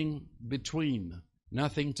nothing between.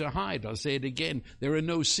 Nothing to hide. I'll say it again. There are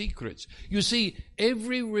no secrets. You see,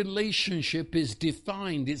 every relationship is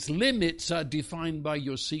defined. Its limits are defined by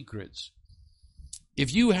your secrets.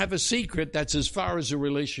 If you have a secret, that's as far as a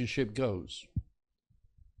relationship goes.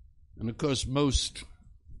 And of course, most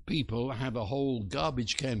people have a whole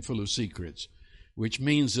garbage can full of secrets, which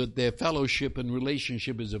means that their fellowship and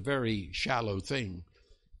relationship is a very shallow thing.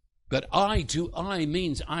 But eye to eye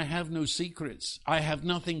means I have no secrets. I have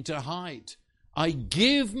nothing to hide. I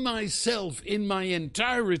give myself in my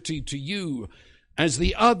entirety to you as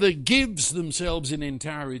the other gives themselves in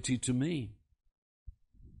entirety to me.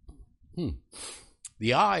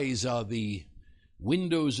 The eyes are the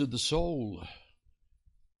windows of the soul,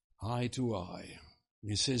 eye to eye.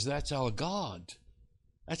 He says that's our God.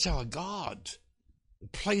 That's our God. The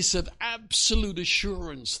place of absolute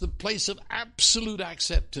assurance, the place of absolute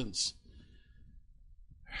acceptance.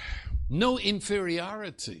 No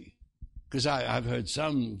inferiority. Because I've heard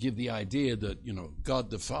some give the idea that, God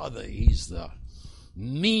the Father, he's the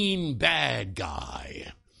mean, bad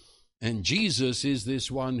guy. And Jesus is this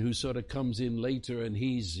one who sort of comes in later and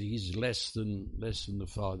he's less than the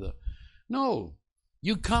Father. No,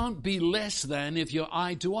 you can't be less than if you're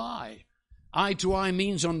eye to eye. Eye to eye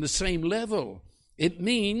means on the same level. It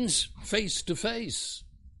means face to face.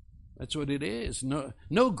 That's what it is.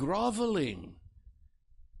 No groveling.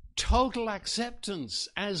 Total acceptance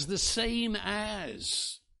as the same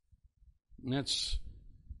as. And that's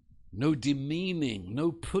no demeaning,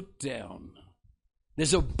 no put down.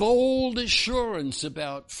 There's a bold assurance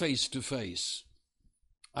about face-to-face.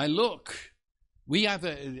 We have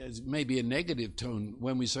maybe a negative tone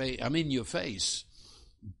when we say, I'm in your face.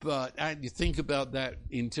 But you think about that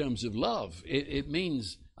in terms of love. It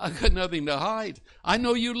means I've got nothing to hide. I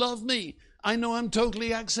know you love me. I know I'm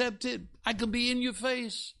totally accepted. I can be in your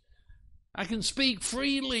face. I can speak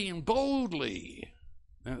freely and boldly.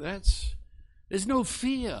 Now there's no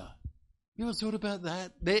fear. You ever thought about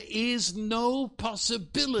that? There is no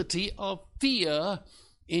possibility of fear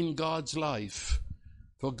in God's life.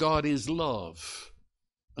 For God is love.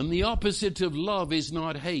 And the opposite of love is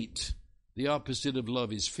not hate. The opposite of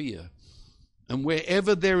love is fear. And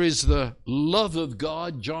wherever there is the love of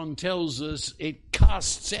God, John tells us, it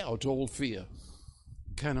casts out all fear.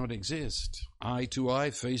 It cannot exist. Eye to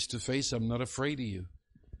eye, face to face, I'm not afraid of you.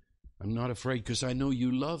 I'm not afraid because I know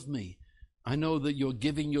you love me. I know that you're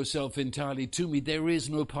giving yourself entirely to me. There is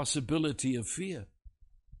no possibility of fear.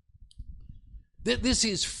 This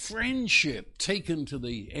is friendship taken to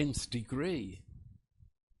the nth degree.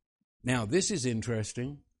 Now, this is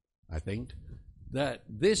interesting, I think, that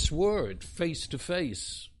this word, face to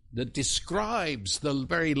face, that describes the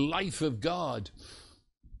very life of God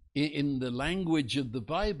in the language of the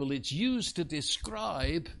Bible, it's used to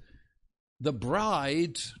describe the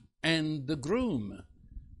bride and the groom.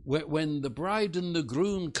 When the bride and the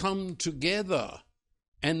groom come together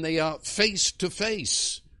and they are face to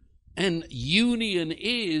face, and union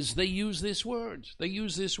is, they use this word. They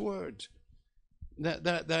use this word.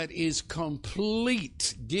 That is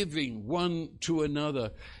complete giving one to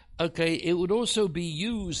another. Okay, it would also be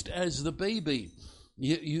used as the baby.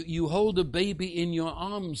 You hold a baby in your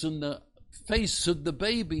arms and the face of the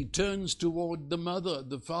baby turns toward the mother,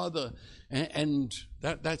 the father, and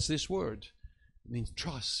that's this word. It means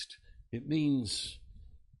trust. It means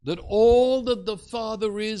that all that the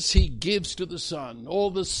Father is, He gives to the Son. All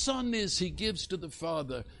the Son is, He gives to the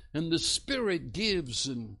Father. And the Spirit gives.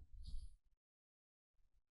 And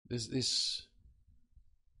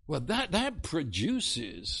that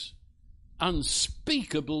produces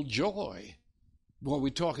unspeakable joy. Well, we're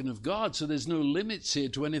talking of God, so there's no limits here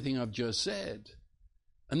to anything I've just said.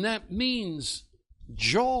 And that means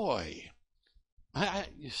joy.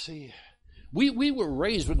 You see, we were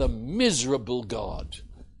raised with a miserable God.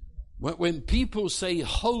 When people say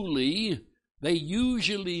holy, they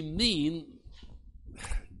usually mean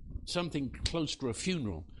something close to a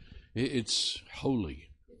funeral. It's holy.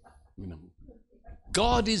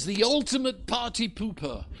 God is the ultimate party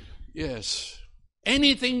pooper. Yes.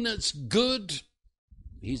 Anything that's good,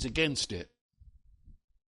 He's against it.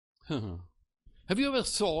 Have you ever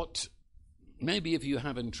thought, maybe if you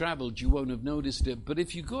haven't traveled, you won't have noticed it, but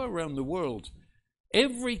if you go around the world,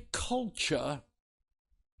 every culture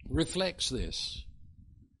reflects this.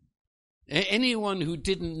 Anyone who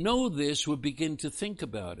didn't know this would begin to think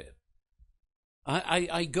about it.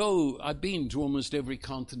 I've been to almost every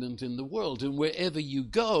continent in the world, and wherever you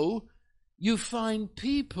go, you find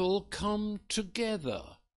people come together.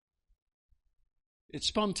 It's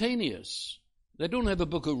spontaneous. They don't have a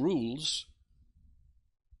book of rules.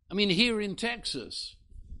 I mean, here in Texas,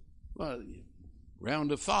 well,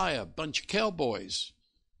 round a fire, bunch of cowboys.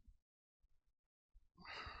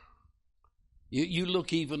 You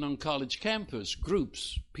look even on college campus,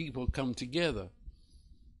 groups, people come together.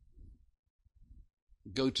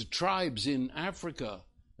 Go to tribes in Africa,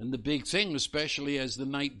 and the big thing, especially as the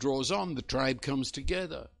night draws on, the tribe comes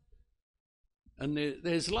together. And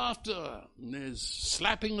there's laughter, and there's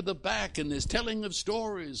slapping of the back, and there's telling of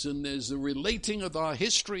stories, and there's the relating of our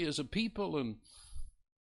history as a people.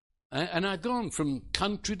 And I've gone from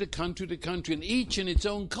country to country to country, and each in its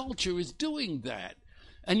own culture is doing that.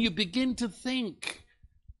 And you begin to think,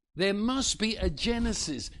 there must be a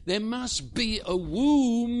genesis. There must be a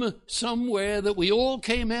womb somewhere that we all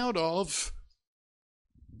came out of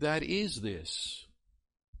that is this.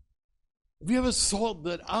 Have you ever thought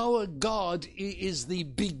that our God is the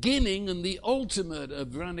beginning and the ultimate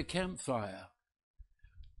of around a campfire?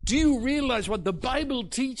 Do you realize what the Bible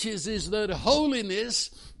teaches is that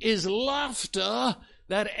holiness is laughter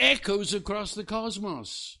that echoes across the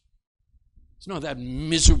cosmos? It's not that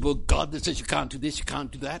miserable God that says you can't do this, you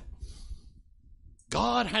can't do that.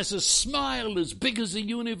 God has a smile as big as the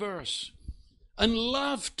universe, and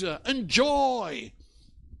laughter and joy.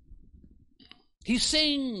 He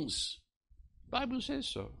sings. The Bible says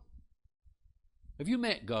so. Have you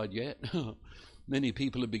met God yet? Many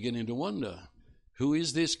people are beginning to wonder, who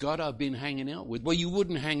is this God I've been hanging out with? Well, you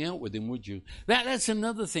wouldn't hang out with Him, would you? That's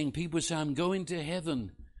another thing. People say, I'm going to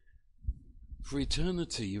heaven for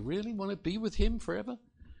eternity. You really want to be with Him forever?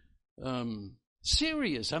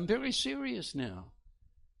 Serious. I'm very serious now.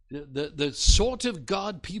 the sort of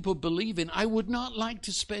God people believe in, I would not like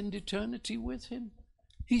to spend eternity with him.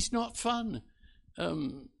 He's not fun.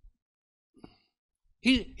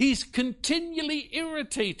 He's continually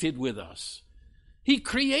irritated with us. He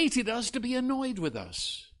created us to be annoyed with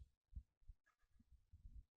us.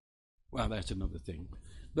 Well, that's another thing.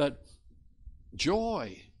 But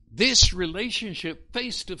joy, this relationship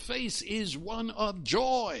face to face is one of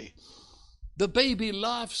joy. The baby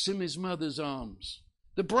laughs in his mother's arms.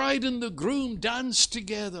 The bride and the groom dance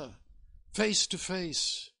together, face to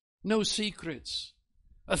face. No secrets.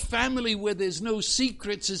 A family where there's no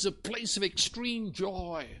secrets is a place of extreme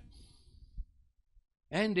joy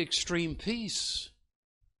and extreme peace.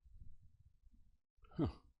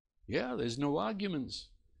 Yeah, there's no arguments.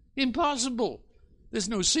 Impossible. There's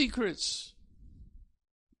no secrets.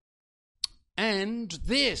 And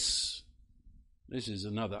this is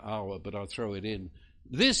another hour, but I'll throw it in.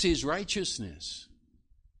 This is righteousness.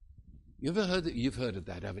 You've heard of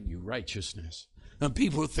that, haven't you? Righteousness. And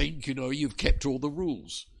people think, you've kept all the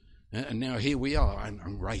rules. And now here we are.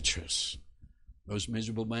 I'm righteous. Most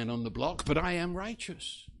miserable man on the block, but I am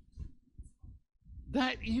righteous.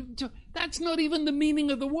 That's not even the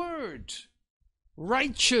meaning of the word.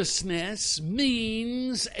 Righteousness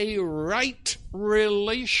means a right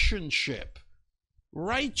relationship.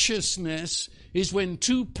 Righteousness is when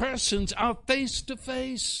two persons are face to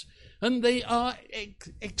face and they are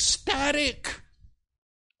ecstatic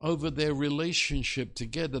over their relationship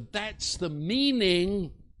together. That's the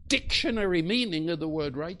meaning, dictionary meaning of the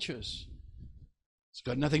word righteous. It's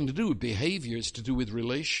got nothing to do with behavior. It's to do with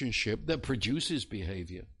relationship that produces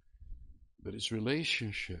behavior. But it's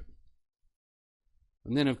relationship.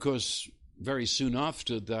 And then, of course, very soon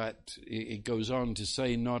after that, it goes on to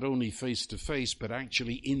say not only face to face, but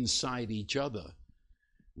actually inside each other,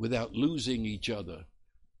 without losing each other.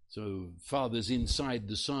 So Father's inside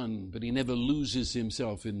the Son, but he never loses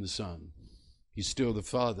himself in the Son. He's still the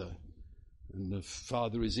Father. And the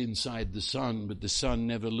Father is inside the Son, but the Son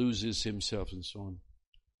never loses himself, and so on.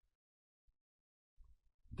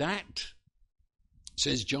 That,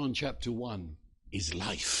 says John chapter 1, is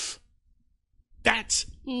life. That's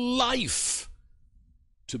life.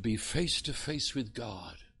 To be face to face with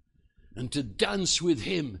God and to dance with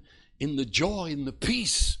him in the joy and the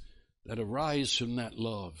peace that arise from that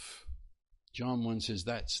love. John 1 says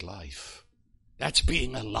that's life. That's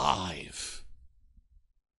being alive.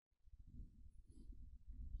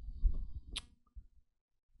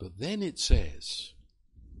 But then it says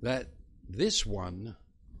that this one,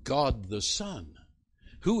 God the Son,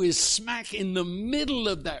 who is smack in the middle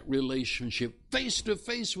of that relationship, face to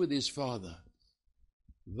face with his Father,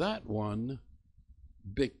 that one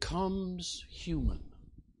becomes human.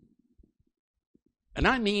 And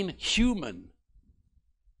I mean human.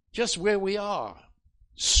 Just where we are.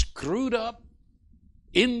 Screwed up,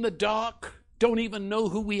 in the dark, don't even know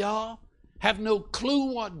who we are, have no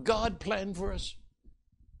clue what God planned for us.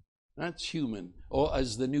 That's human. Or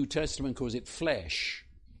as the New Testament calls it, flesh.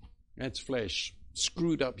 That's flesh.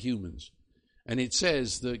 Screwed up humans. And it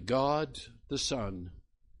says that God, the Son,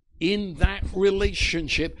 in that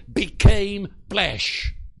relationship became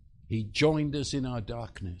flesh. He joined us in our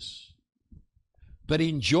darkness. But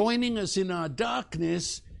in joining us in our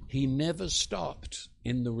darkness, he never stopped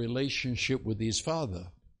in the relationship with his Father,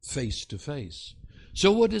 face to face.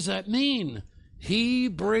 So what does that mean? He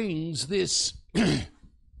brings this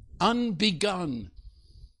unbegun,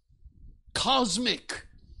 cosmic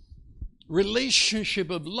relationship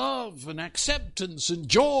of love and acceptance and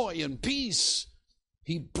joy and peace.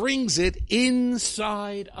 He brings it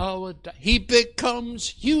inside he becomes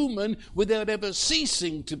human without ever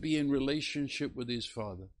ceasing to be in relationship with his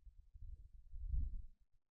Father.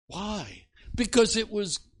 Why? Because it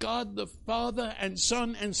was God the Father and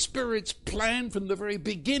Son and Spirit's plan from the very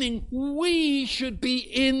beginning. We should be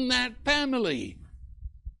in that family.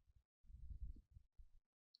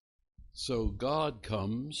 So God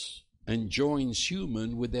comes and joins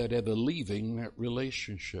human without ever leaving that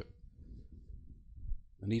relationship.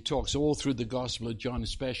 And he talks all through the Gospel of John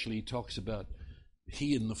especially, he talks about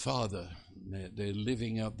he and the Father. They're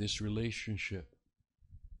living out this relationship.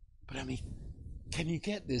 But I mean, can you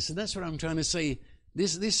get this? And that's what I'm trying to say.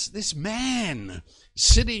 This man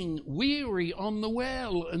sitting weary on the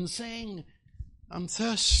well and saying, I'm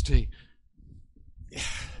thirsty.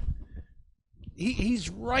 He's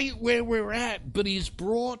right where we're at, but he's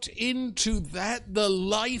brought into that the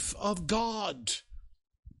life of God.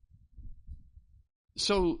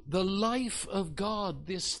 So the life of God,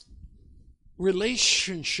 this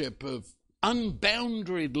relationship of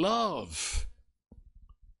unbounded love,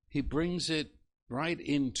 he brings it right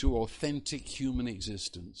into authentic human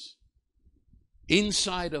existence.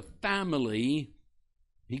 Inside a family,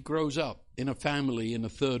 he grows up in a family in a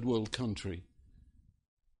third world country,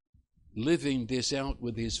 living this out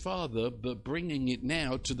with his father, but bringing it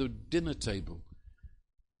now to the dinner table.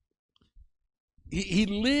 He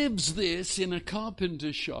lives this in a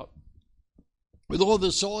carpenter shop with all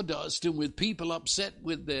the sawdust and with people upset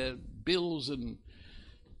with their bills, and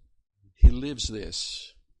he lives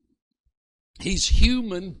this. He's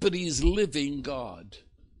human, but he's living God.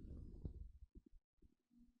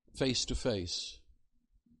 Face to face.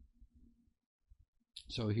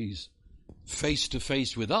 So he's face to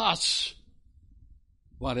face with us,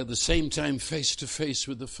 while at the same time face to face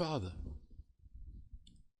with the Father.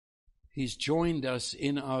 He's joined us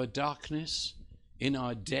in our darkness, in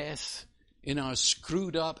our death, in our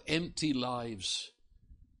screwed up, empty lives.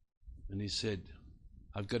 And he said,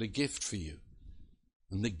 I've got a gift for you.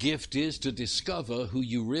 And the gift is to discover who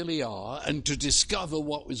you really are and to discover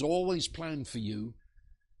what was always planned for you,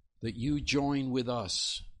 that you join with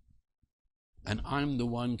us. And I'm the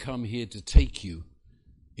one come here to take you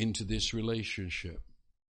into this relationship.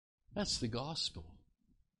 That's the gospel.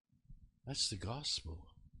 That's the gospel.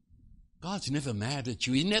 God's never mad at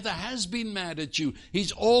you. He never has been mad at you.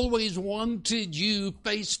 He's always wanted you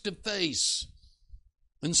face to face.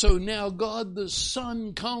 And so now God the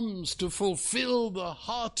Son comes to fulfill the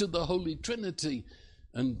heart of the Holy Trinity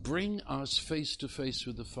and bring us face to face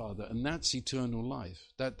with the Father. And that's eternal life.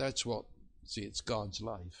 That's what, see, it's God's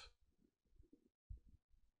life.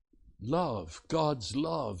 Love, God's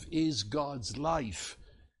love is God's life.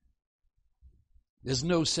 There's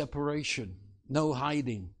no separation, no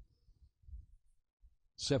hiding.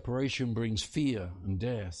 Separation brings fear and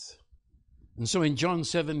death. And so in John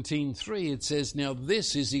 17:3 it says, now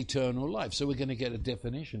this is eternal life. So we're going to get a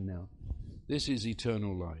definition now. This is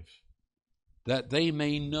eternal life. That they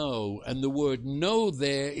may know, and the word know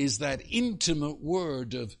there is that intimate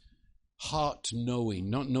word of heart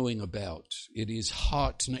knowing, not knowing about. It is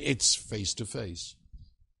heart, it's face to face.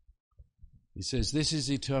 He says, this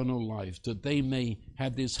is eternal life, that they may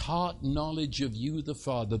have this heart knowledge of you, the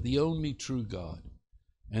Father, the only true God,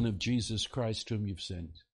 and of Jesus Christ whom you've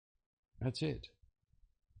sent. That's it.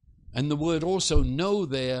 And the word also know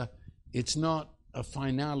there, it's not a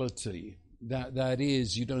finality. That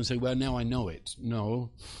is, you don't say, well, now I know it.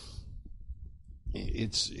 No.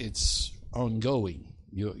 It's ongoing.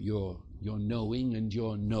 You're knowing and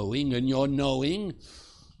you're knowing and you're knowing.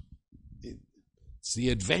 It's the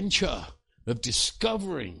adventure of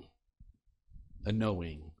discovering a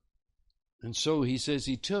knowing. And so he says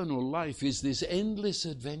eternal life is this endless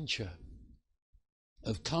adventure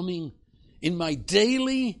of coming in my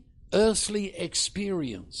daily earthly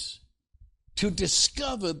experience to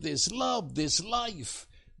discover this love, this life,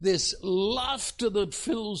 this laughter that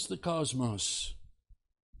fills the cosmos,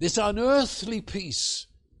 this unearthly peace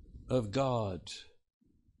of God.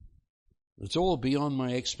 It's all beyond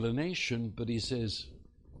my explanation, but he says,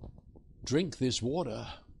 drink this water.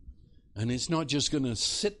 And it's not just going to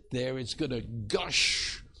sit there, it's going to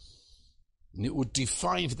gush. And it would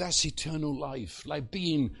define, that's eternal life, like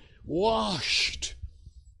being washed,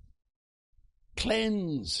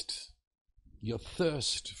 cleansed, your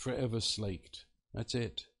thirst forever slaked. That's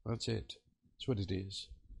it. That's it. That's what it is.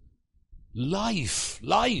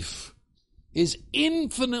 Life is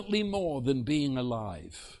infinitely more than being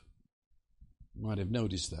alive. You might have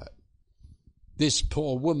noticed that. This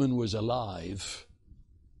poor woman was alive,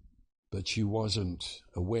 but she wasn't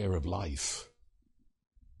aware of life.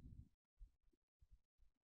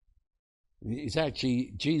 It's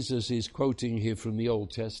actually, Jesus is quoting here from the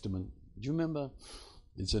Old Testament. Do you remember?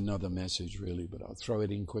 It's another message, really, but I'll throw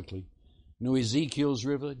it in quickly. You know Ezekiel's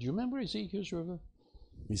river? Do you remember Ezekiel's river?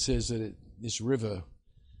 He says that this river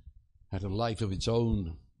had a life of its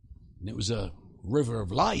own, and it was a river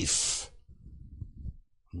of life.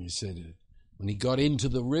 And he said when he got into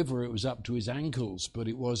the river, it was up to his ankles, but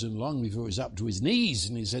it wasn't long before it was up to his knees.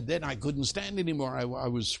 And he said, then I couldn't stand anymore. I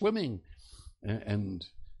was swimming. And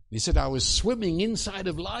he said, I was swimming inside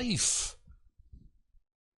of life.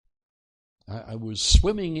 I was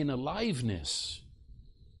swimming in aliveness.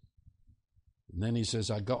 And then he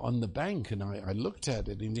says, I got on the bank and I looked at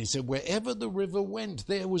it. And he said, wherever the river went,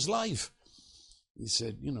 there was life. He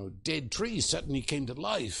said, dead trees suddenly came to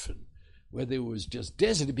life. And where there was just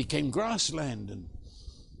desert, it became grassland. And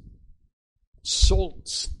salt,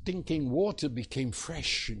 stinking water became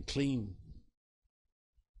fresh and clean.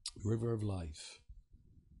 River of life.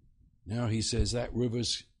 Now he says that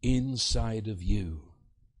river's inside of you.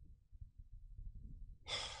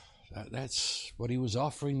 That's what he was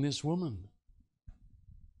offering this woman.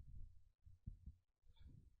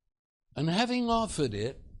 And having offered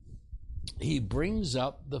it, he brings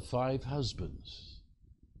up the 5 husbands.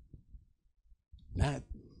 Now,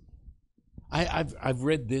 I've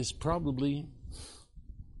read this probably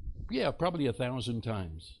 1,000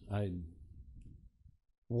 times.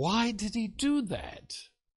 Why did he do that?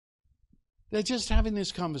 They're just having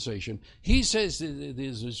this conversation. He says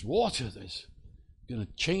there's this water that's going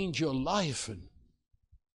to change your life. And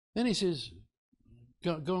then he says,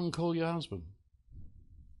 go and call your husband.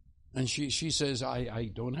 And she says,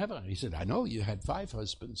 I don't have one. He said, I know you had 5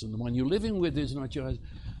 husbands, and the one you're living with is not your husband.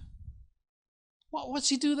 What's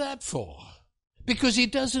he do that for? Because he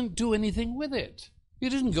doesn't do anything with it. He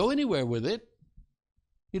doesn't go anywhere with it.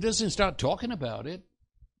 He doesn't start talking about it.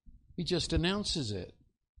 He just announces it.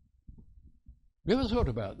 You ever thought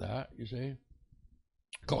about that, you see?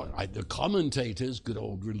 The commentators, good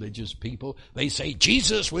old religious people, they say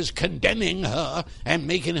Jesus was condemning her and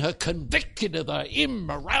making her convicted of her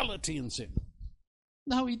immorality and sin.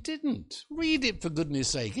 No, he didn't. Read it, for goodness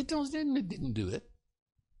sake. He didn't do it.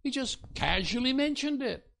 He just casually mentioned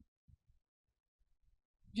it.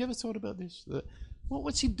 You ever thought about this?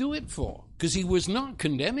 What's he do it for? Because he was not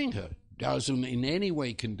condemning her. Doesn't in any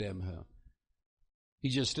way condemn her. He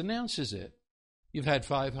just announces it. You've had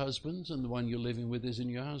 5 husbands, and the one you're living with isn't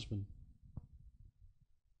your husband.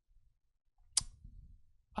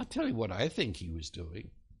 I'll tell you what I think he was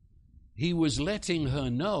doing. He was letting her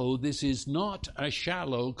know this is not a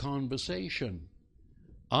shallow conversation.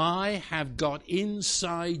 I have got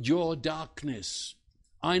inside your darkness.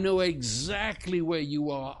 I know exactly where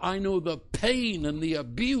you are. I know the pain and the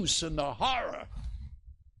abuse and the horror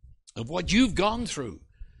of what you've gone through.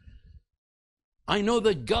 I know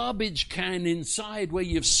the garbage can inside where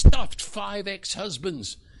you've stuffed 5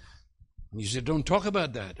 ex-husbands. And you said, don't talk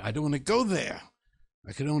about that. I don't want to go there.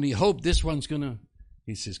 I can only hope this one's going to...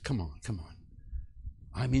 He says, come on.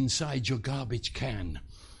 I'm inside your garbage can.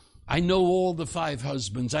 I know all the 5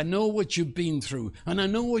 husbands. I know what you've been through. And I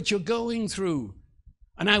know what you're going through.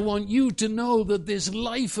 And I want you to know that this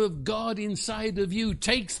life of God inside of you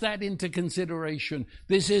takes that into consideration.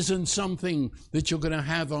 This isn't something that you're going to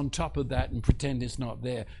have on top of that and pretend it's not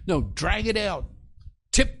there. No, drag it out.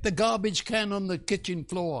 Tip the garbage can on the kitchen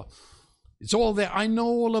floor. It's all there. I know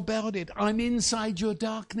all about it. I'm inside your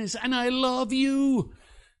darkness, and I love you.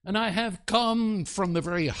 And I have come from the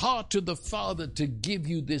very heart of the Father to give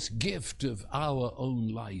you this gift of our own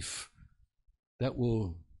life that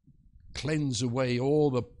will cleanse away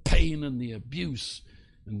all the pain and the abuse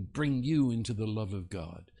and bring you into the love of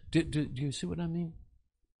God. Do you see what I mean?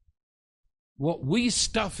 What we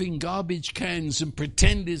stuff in garbage cans and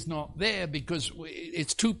pretend is not there because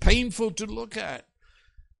it's too painful to look at.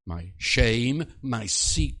 My shame, my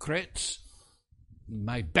secrets,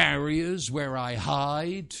 my barriers where I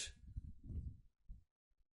hide.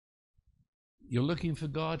 You're looking for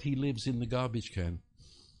God, he lives in the garbage can.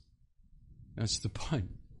 That's the point.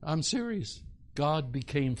 I'm serious. God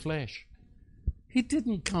became flesh. He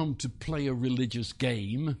didn't come to play a religious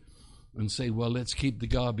game and say, well, let's keep the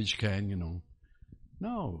garbage can,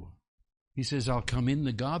 No. He says, I'll come in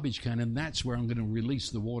the garbage can, and that's where I'm going to release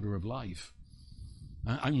the water of life.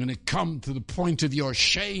 I'm going to come to the point of your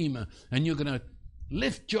shame, and you're going to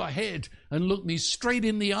lift your head and look me straight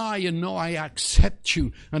in the eye and know I accept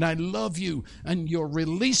you, and I love you, and you're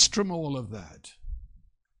released from all of that.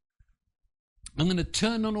 I'm going to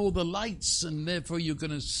turn on all the lights, and therefore you're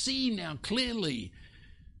going to see now clearly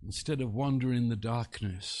instead of wander in the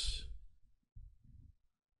darkness.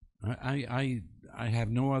 I have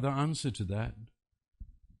no other answer to that.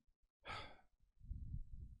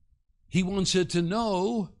 He wants her to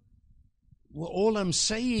know, well, all I'm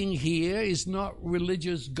saying here is not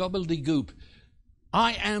religious gobbledygook.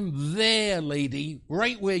 I am there, lady,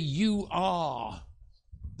 right where you are.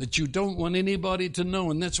 That you don't want anybody to know,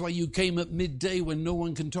 and that's why you came at midday when no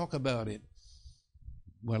one can talk about it.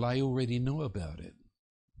 Well, I already know about it.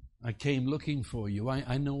 I came looking for you.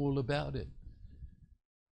 I know all about it.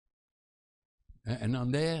 And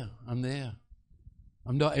I'm there.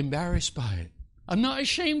 I'm not embarrassed by it. I'm not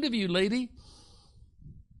ashamed of you, lady.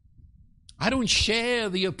 I don't share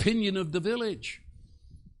the opinion of the village.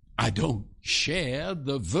 I don't share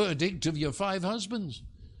the verdict of your 5 husbands.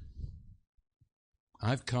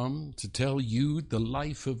 I've come to tell you the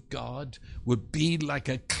life of God would be like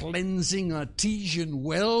a cleansing artesian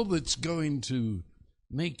well that's going to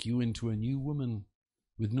make you into a new woman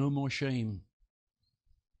with no more shame.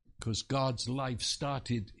 Because God's life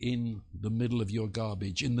started in the middle of your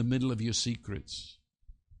garbage, in the middle of your secrets.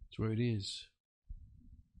 That's where it is.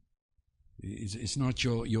 It's not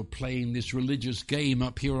you're playing this religious game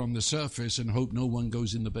up here on the surface and hope no one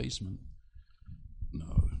goes in the basement.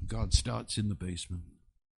 No, God starts in the basement.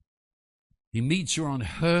 He meets her on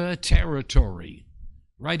her territory,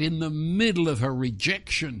 right in the middle of her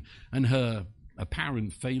rejection and her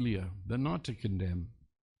apparent failure, but not to condemn.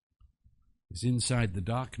 It's inside the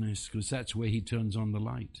darkness, because that's where he turns on the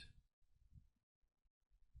light.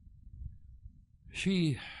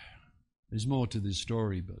 There's more to this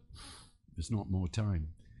story, but there's not more time.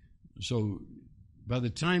 So by the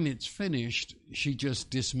time it's finished, she just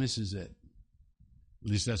dismisses it. At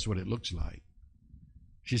least that's what it looks like.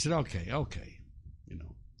 She said, okay.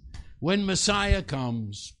 When Messiah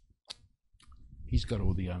comes, he's got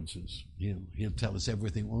all the answers. He'll tell us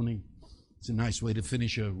everything, won't he? It's a nice way to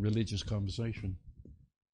finish a religious conversation.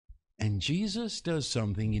 And Jesus does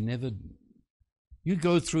something you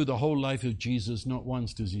go through the whole life of Jesus, not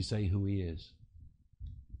once does he say who he is.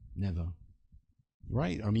 Never.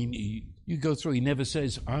 Right? I mean, you go through, he never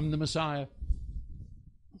says, I'm the Messiah.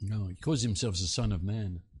 No, he calls himself the Son of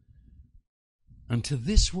Man. And to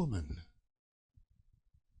this woman,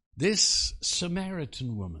 this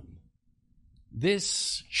Samaritan woman,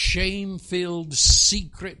 this shame-filled,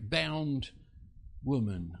 secret-bound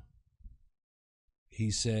woman,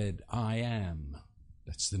 he said, I am.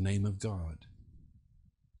 That's the name of God.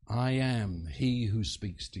 I am he who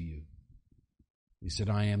speaks to you. He said,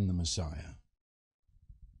 I am the Messiah.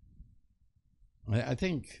 I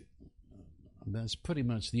think that's pretty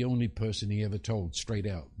much the only person he ever told straight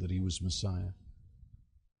out that he was Messiah,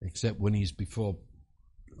 except when he's before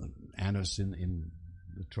Annas in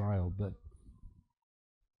the trial. But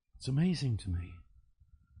it's amazing to me.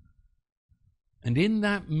 And in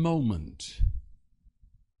that moment,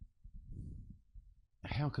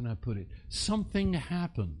 how can I put it? Something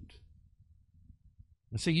happened.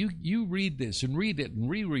 I say, you read this and read it and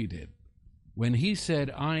reread it. When he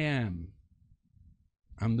said, I am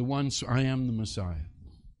the one, I am the Messiah.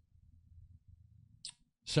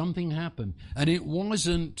 Something happened. And it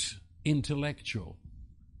wasn't intellectual.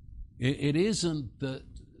 It isn't that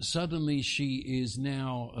suddenly she is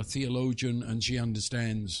now a theologian and she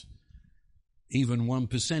understands even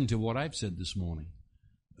 1% of what I've said this morning.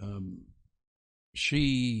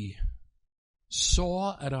 She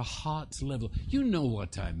saw at a heart level. You know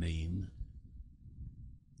what I mean.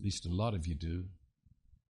 At least a lot of you do.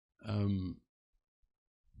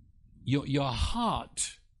 Your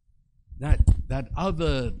heart, that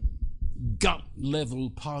other gut level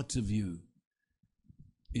part of you,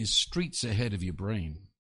 is streets ahead of your brain.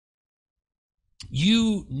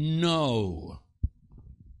 You know.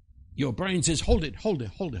 Your brain says, hold it.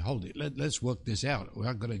 Let's work this out.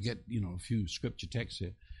 I've got to get, a few scripture texts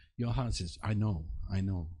here. Your heart says, I know.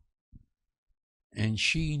 And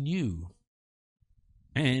she knew.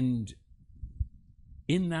 And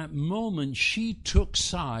in that moment, she took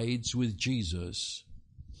sides with Jesus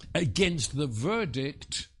against the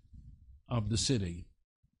verdict of the city.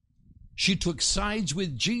 She took sides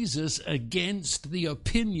with Jesus against the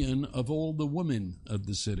opinion of all the women of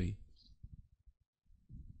the city.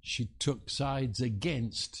 She took sides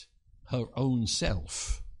against her own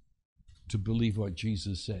self to believe what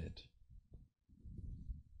Jesus said.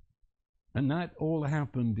 And that all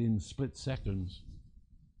happened in split seconds.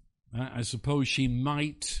 I suppose she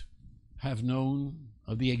might have known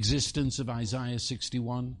of the existence of Isaiah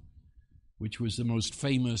 61, which was the most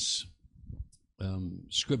famous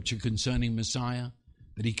scripture concerning Messiah,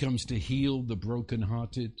 that he comes to heal the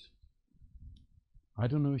brokenhearted. I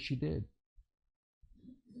don't know if she did.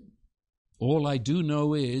 All I do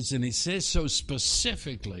know is, and it says so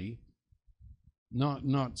specifically,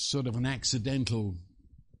 not sort of an accidental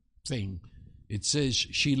thing, it says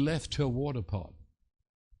she left her water pot.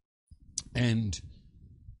 And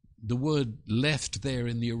the word left there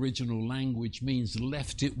in the original language means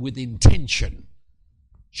left it with intention.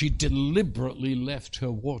 She deliberately left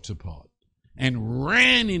her water pot and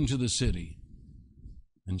ran into the city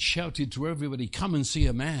and shouted to everybody, come and see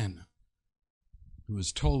a man who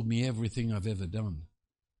has told me everything I've ever done.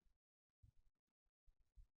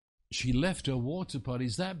 She left her water pot.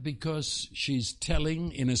 Is that because she's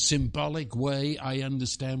telling in a symbolic way, I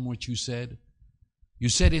understand what you said? You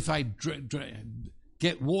said if I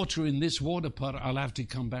get water in this water pot, I'll have to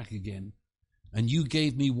come back again. And you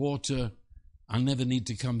gave me water, I'll never need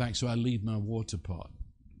to come back, so I leave my water pot.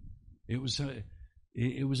 It was an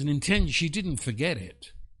intention. She didn't forget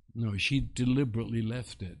it. No, she deliberately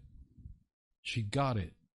left it. She got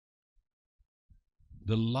it.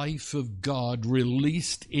 The life of God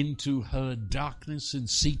released into her darkness and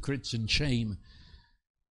secrets and shame.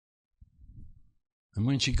 And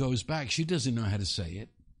when she goes back, she doesn't know how to say it.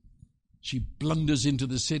 She blunders into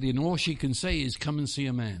the city, and all she can say is, come and see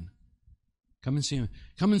a man. Come and see him.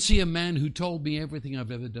 Come and see a man who told me everything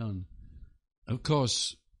I've ever done. Of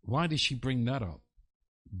course, why does she bring that up?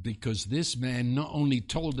 Because this man not only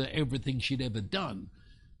told her everything she'd ever done,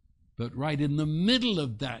 but right in the middle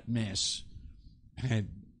of that mess had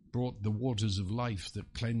brought the waters of life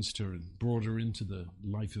that cleansed her and brought her into the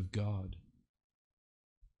life of God.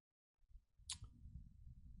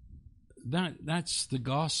 That's the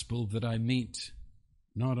gospel that I meet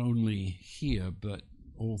not only here, but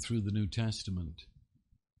all through the New Testament.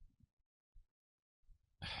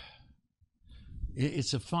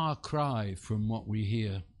 It's a far cry from what we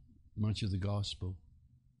hear much of the gospel.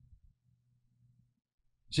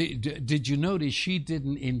 See, did you notice she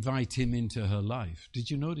didn't invite him into her life?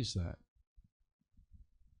 Did you notice that?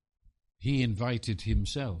 He invited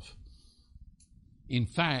himself. In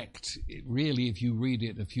fact, really, if you read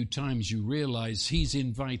it a few times, you realize he's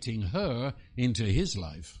inviting her into his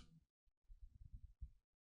life.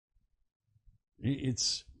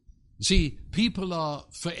 See, people are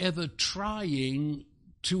forever trying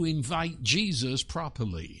to invite Jesus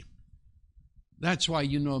properly. That's why,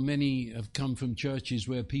 many have come from churches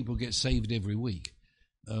where people get saved every week,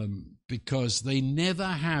 because they never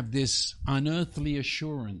have this unearthly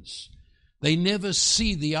assurance. They never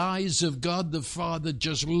see the eyes of God the Father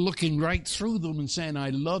just looking right through them and saying, I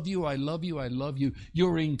love you, I love you, I love you.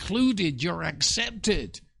 You're included, you're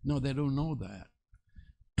accepted. No, they don't know that.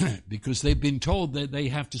 Because they've been told that they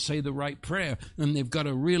have to say the right prayer and they've got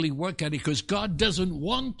to really work at it because God doesn't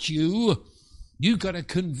want you. You've got to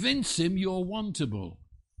convince him you're wantable.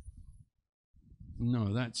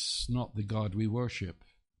 No, that's not the God we worship.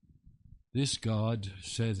 This God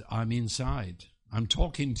says, I'm inside. I'm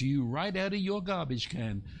talking to you right out of your garbage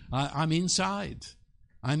can. I'm inside.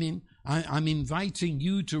 I'm inviting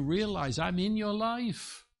you to realize I'm in your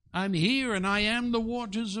life. I'm here and I am the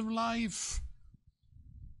waters of life.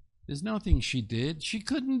 There's nothing she did. She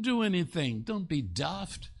couldn't do anything. Don't be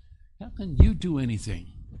daft. How can you do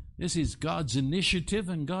anything? This is God's initiative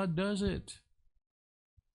and God does it.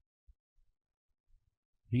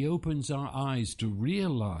 He opens our eyes to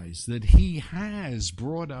realize that he has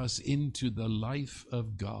brought us into the life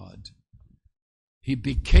of God. He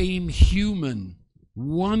became human,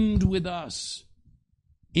 one with us,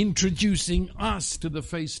 introducing us to the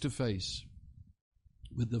face-to-face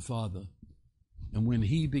with the Father. And when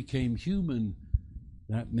he became human,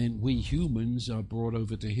 that meant we humans are brought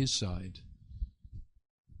over to his side.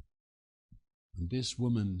 And this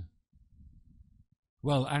woman,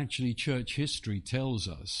 well, actually, church history tells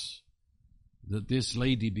us that this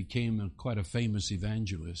lady became quite a famous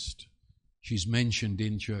evangelist. She's mentioned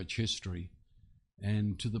in church history,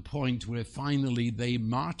 and to the point where finally they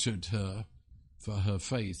martyred her for her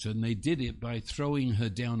faith, and they did it by throwing her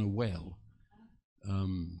down a well.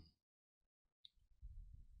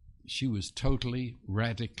 She was totally,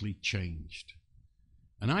 radically changed.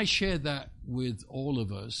 And I share that with all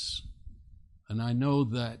of us, and I know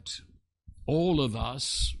that all of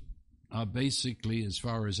us are basically, as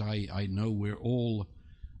far as I know, we're all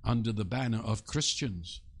under the banner of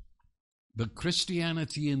Christians. But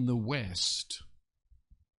Christianity in the West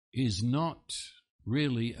is not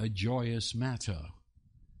really a joyous matter.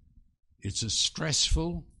 It's a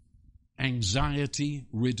stressful,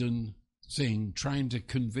 anxiety-ridden thing trying to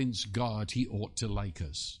convince God he ought to like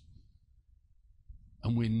us.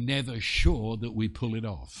 And we're never sure that we pull it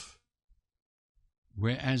off.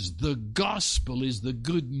 Whereas the gospel is the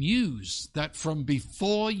good news that from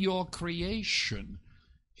before your creation,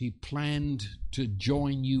 he planned to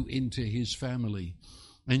join you into his family.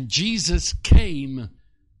 And Jesus came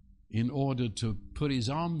in order to put his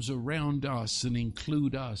arms around us and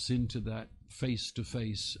include us into that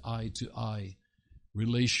face-to-face, eye-to-eye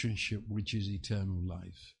relationship, which is eternal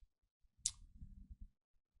life.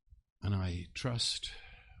 And I trust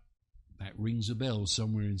that rings a bell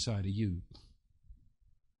somewhere inside of you.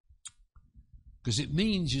 Because it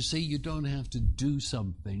means, you see, you don't have to do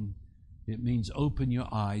something. It means open your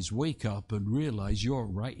eyes, wake up, and realize you're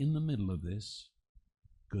right in the middle of this.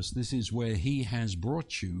 Because this is where he has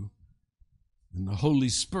brought you. And the Holy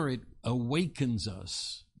Spirit awakens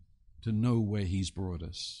us to know where he's brought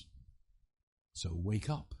us. So wake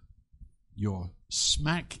up. You're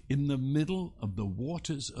smack in the middle of the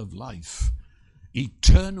waters of life.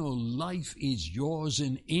 Eternal life is yours,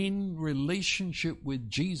 and in relationship with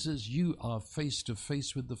Jesus, you are face to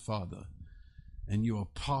face with the Father, and you are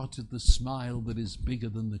part of the smile that is bigger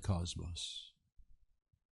than the cosmos.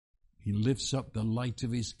 He lifts up the light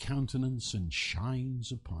of his countenance and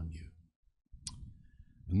shines upon you.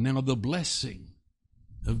 And now the blessing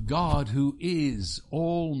of God, who is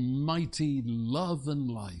almighty love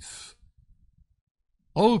and life,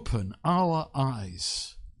 Open our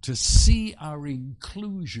eyes to see our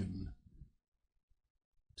inclusion,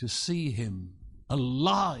 to see him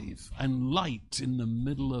alive and light in the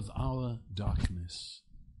middle of our darkness.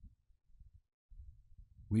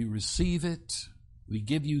 We receive it. We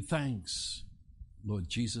give you thanks, Lord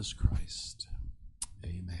Jesus Christ.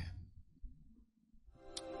 Amen.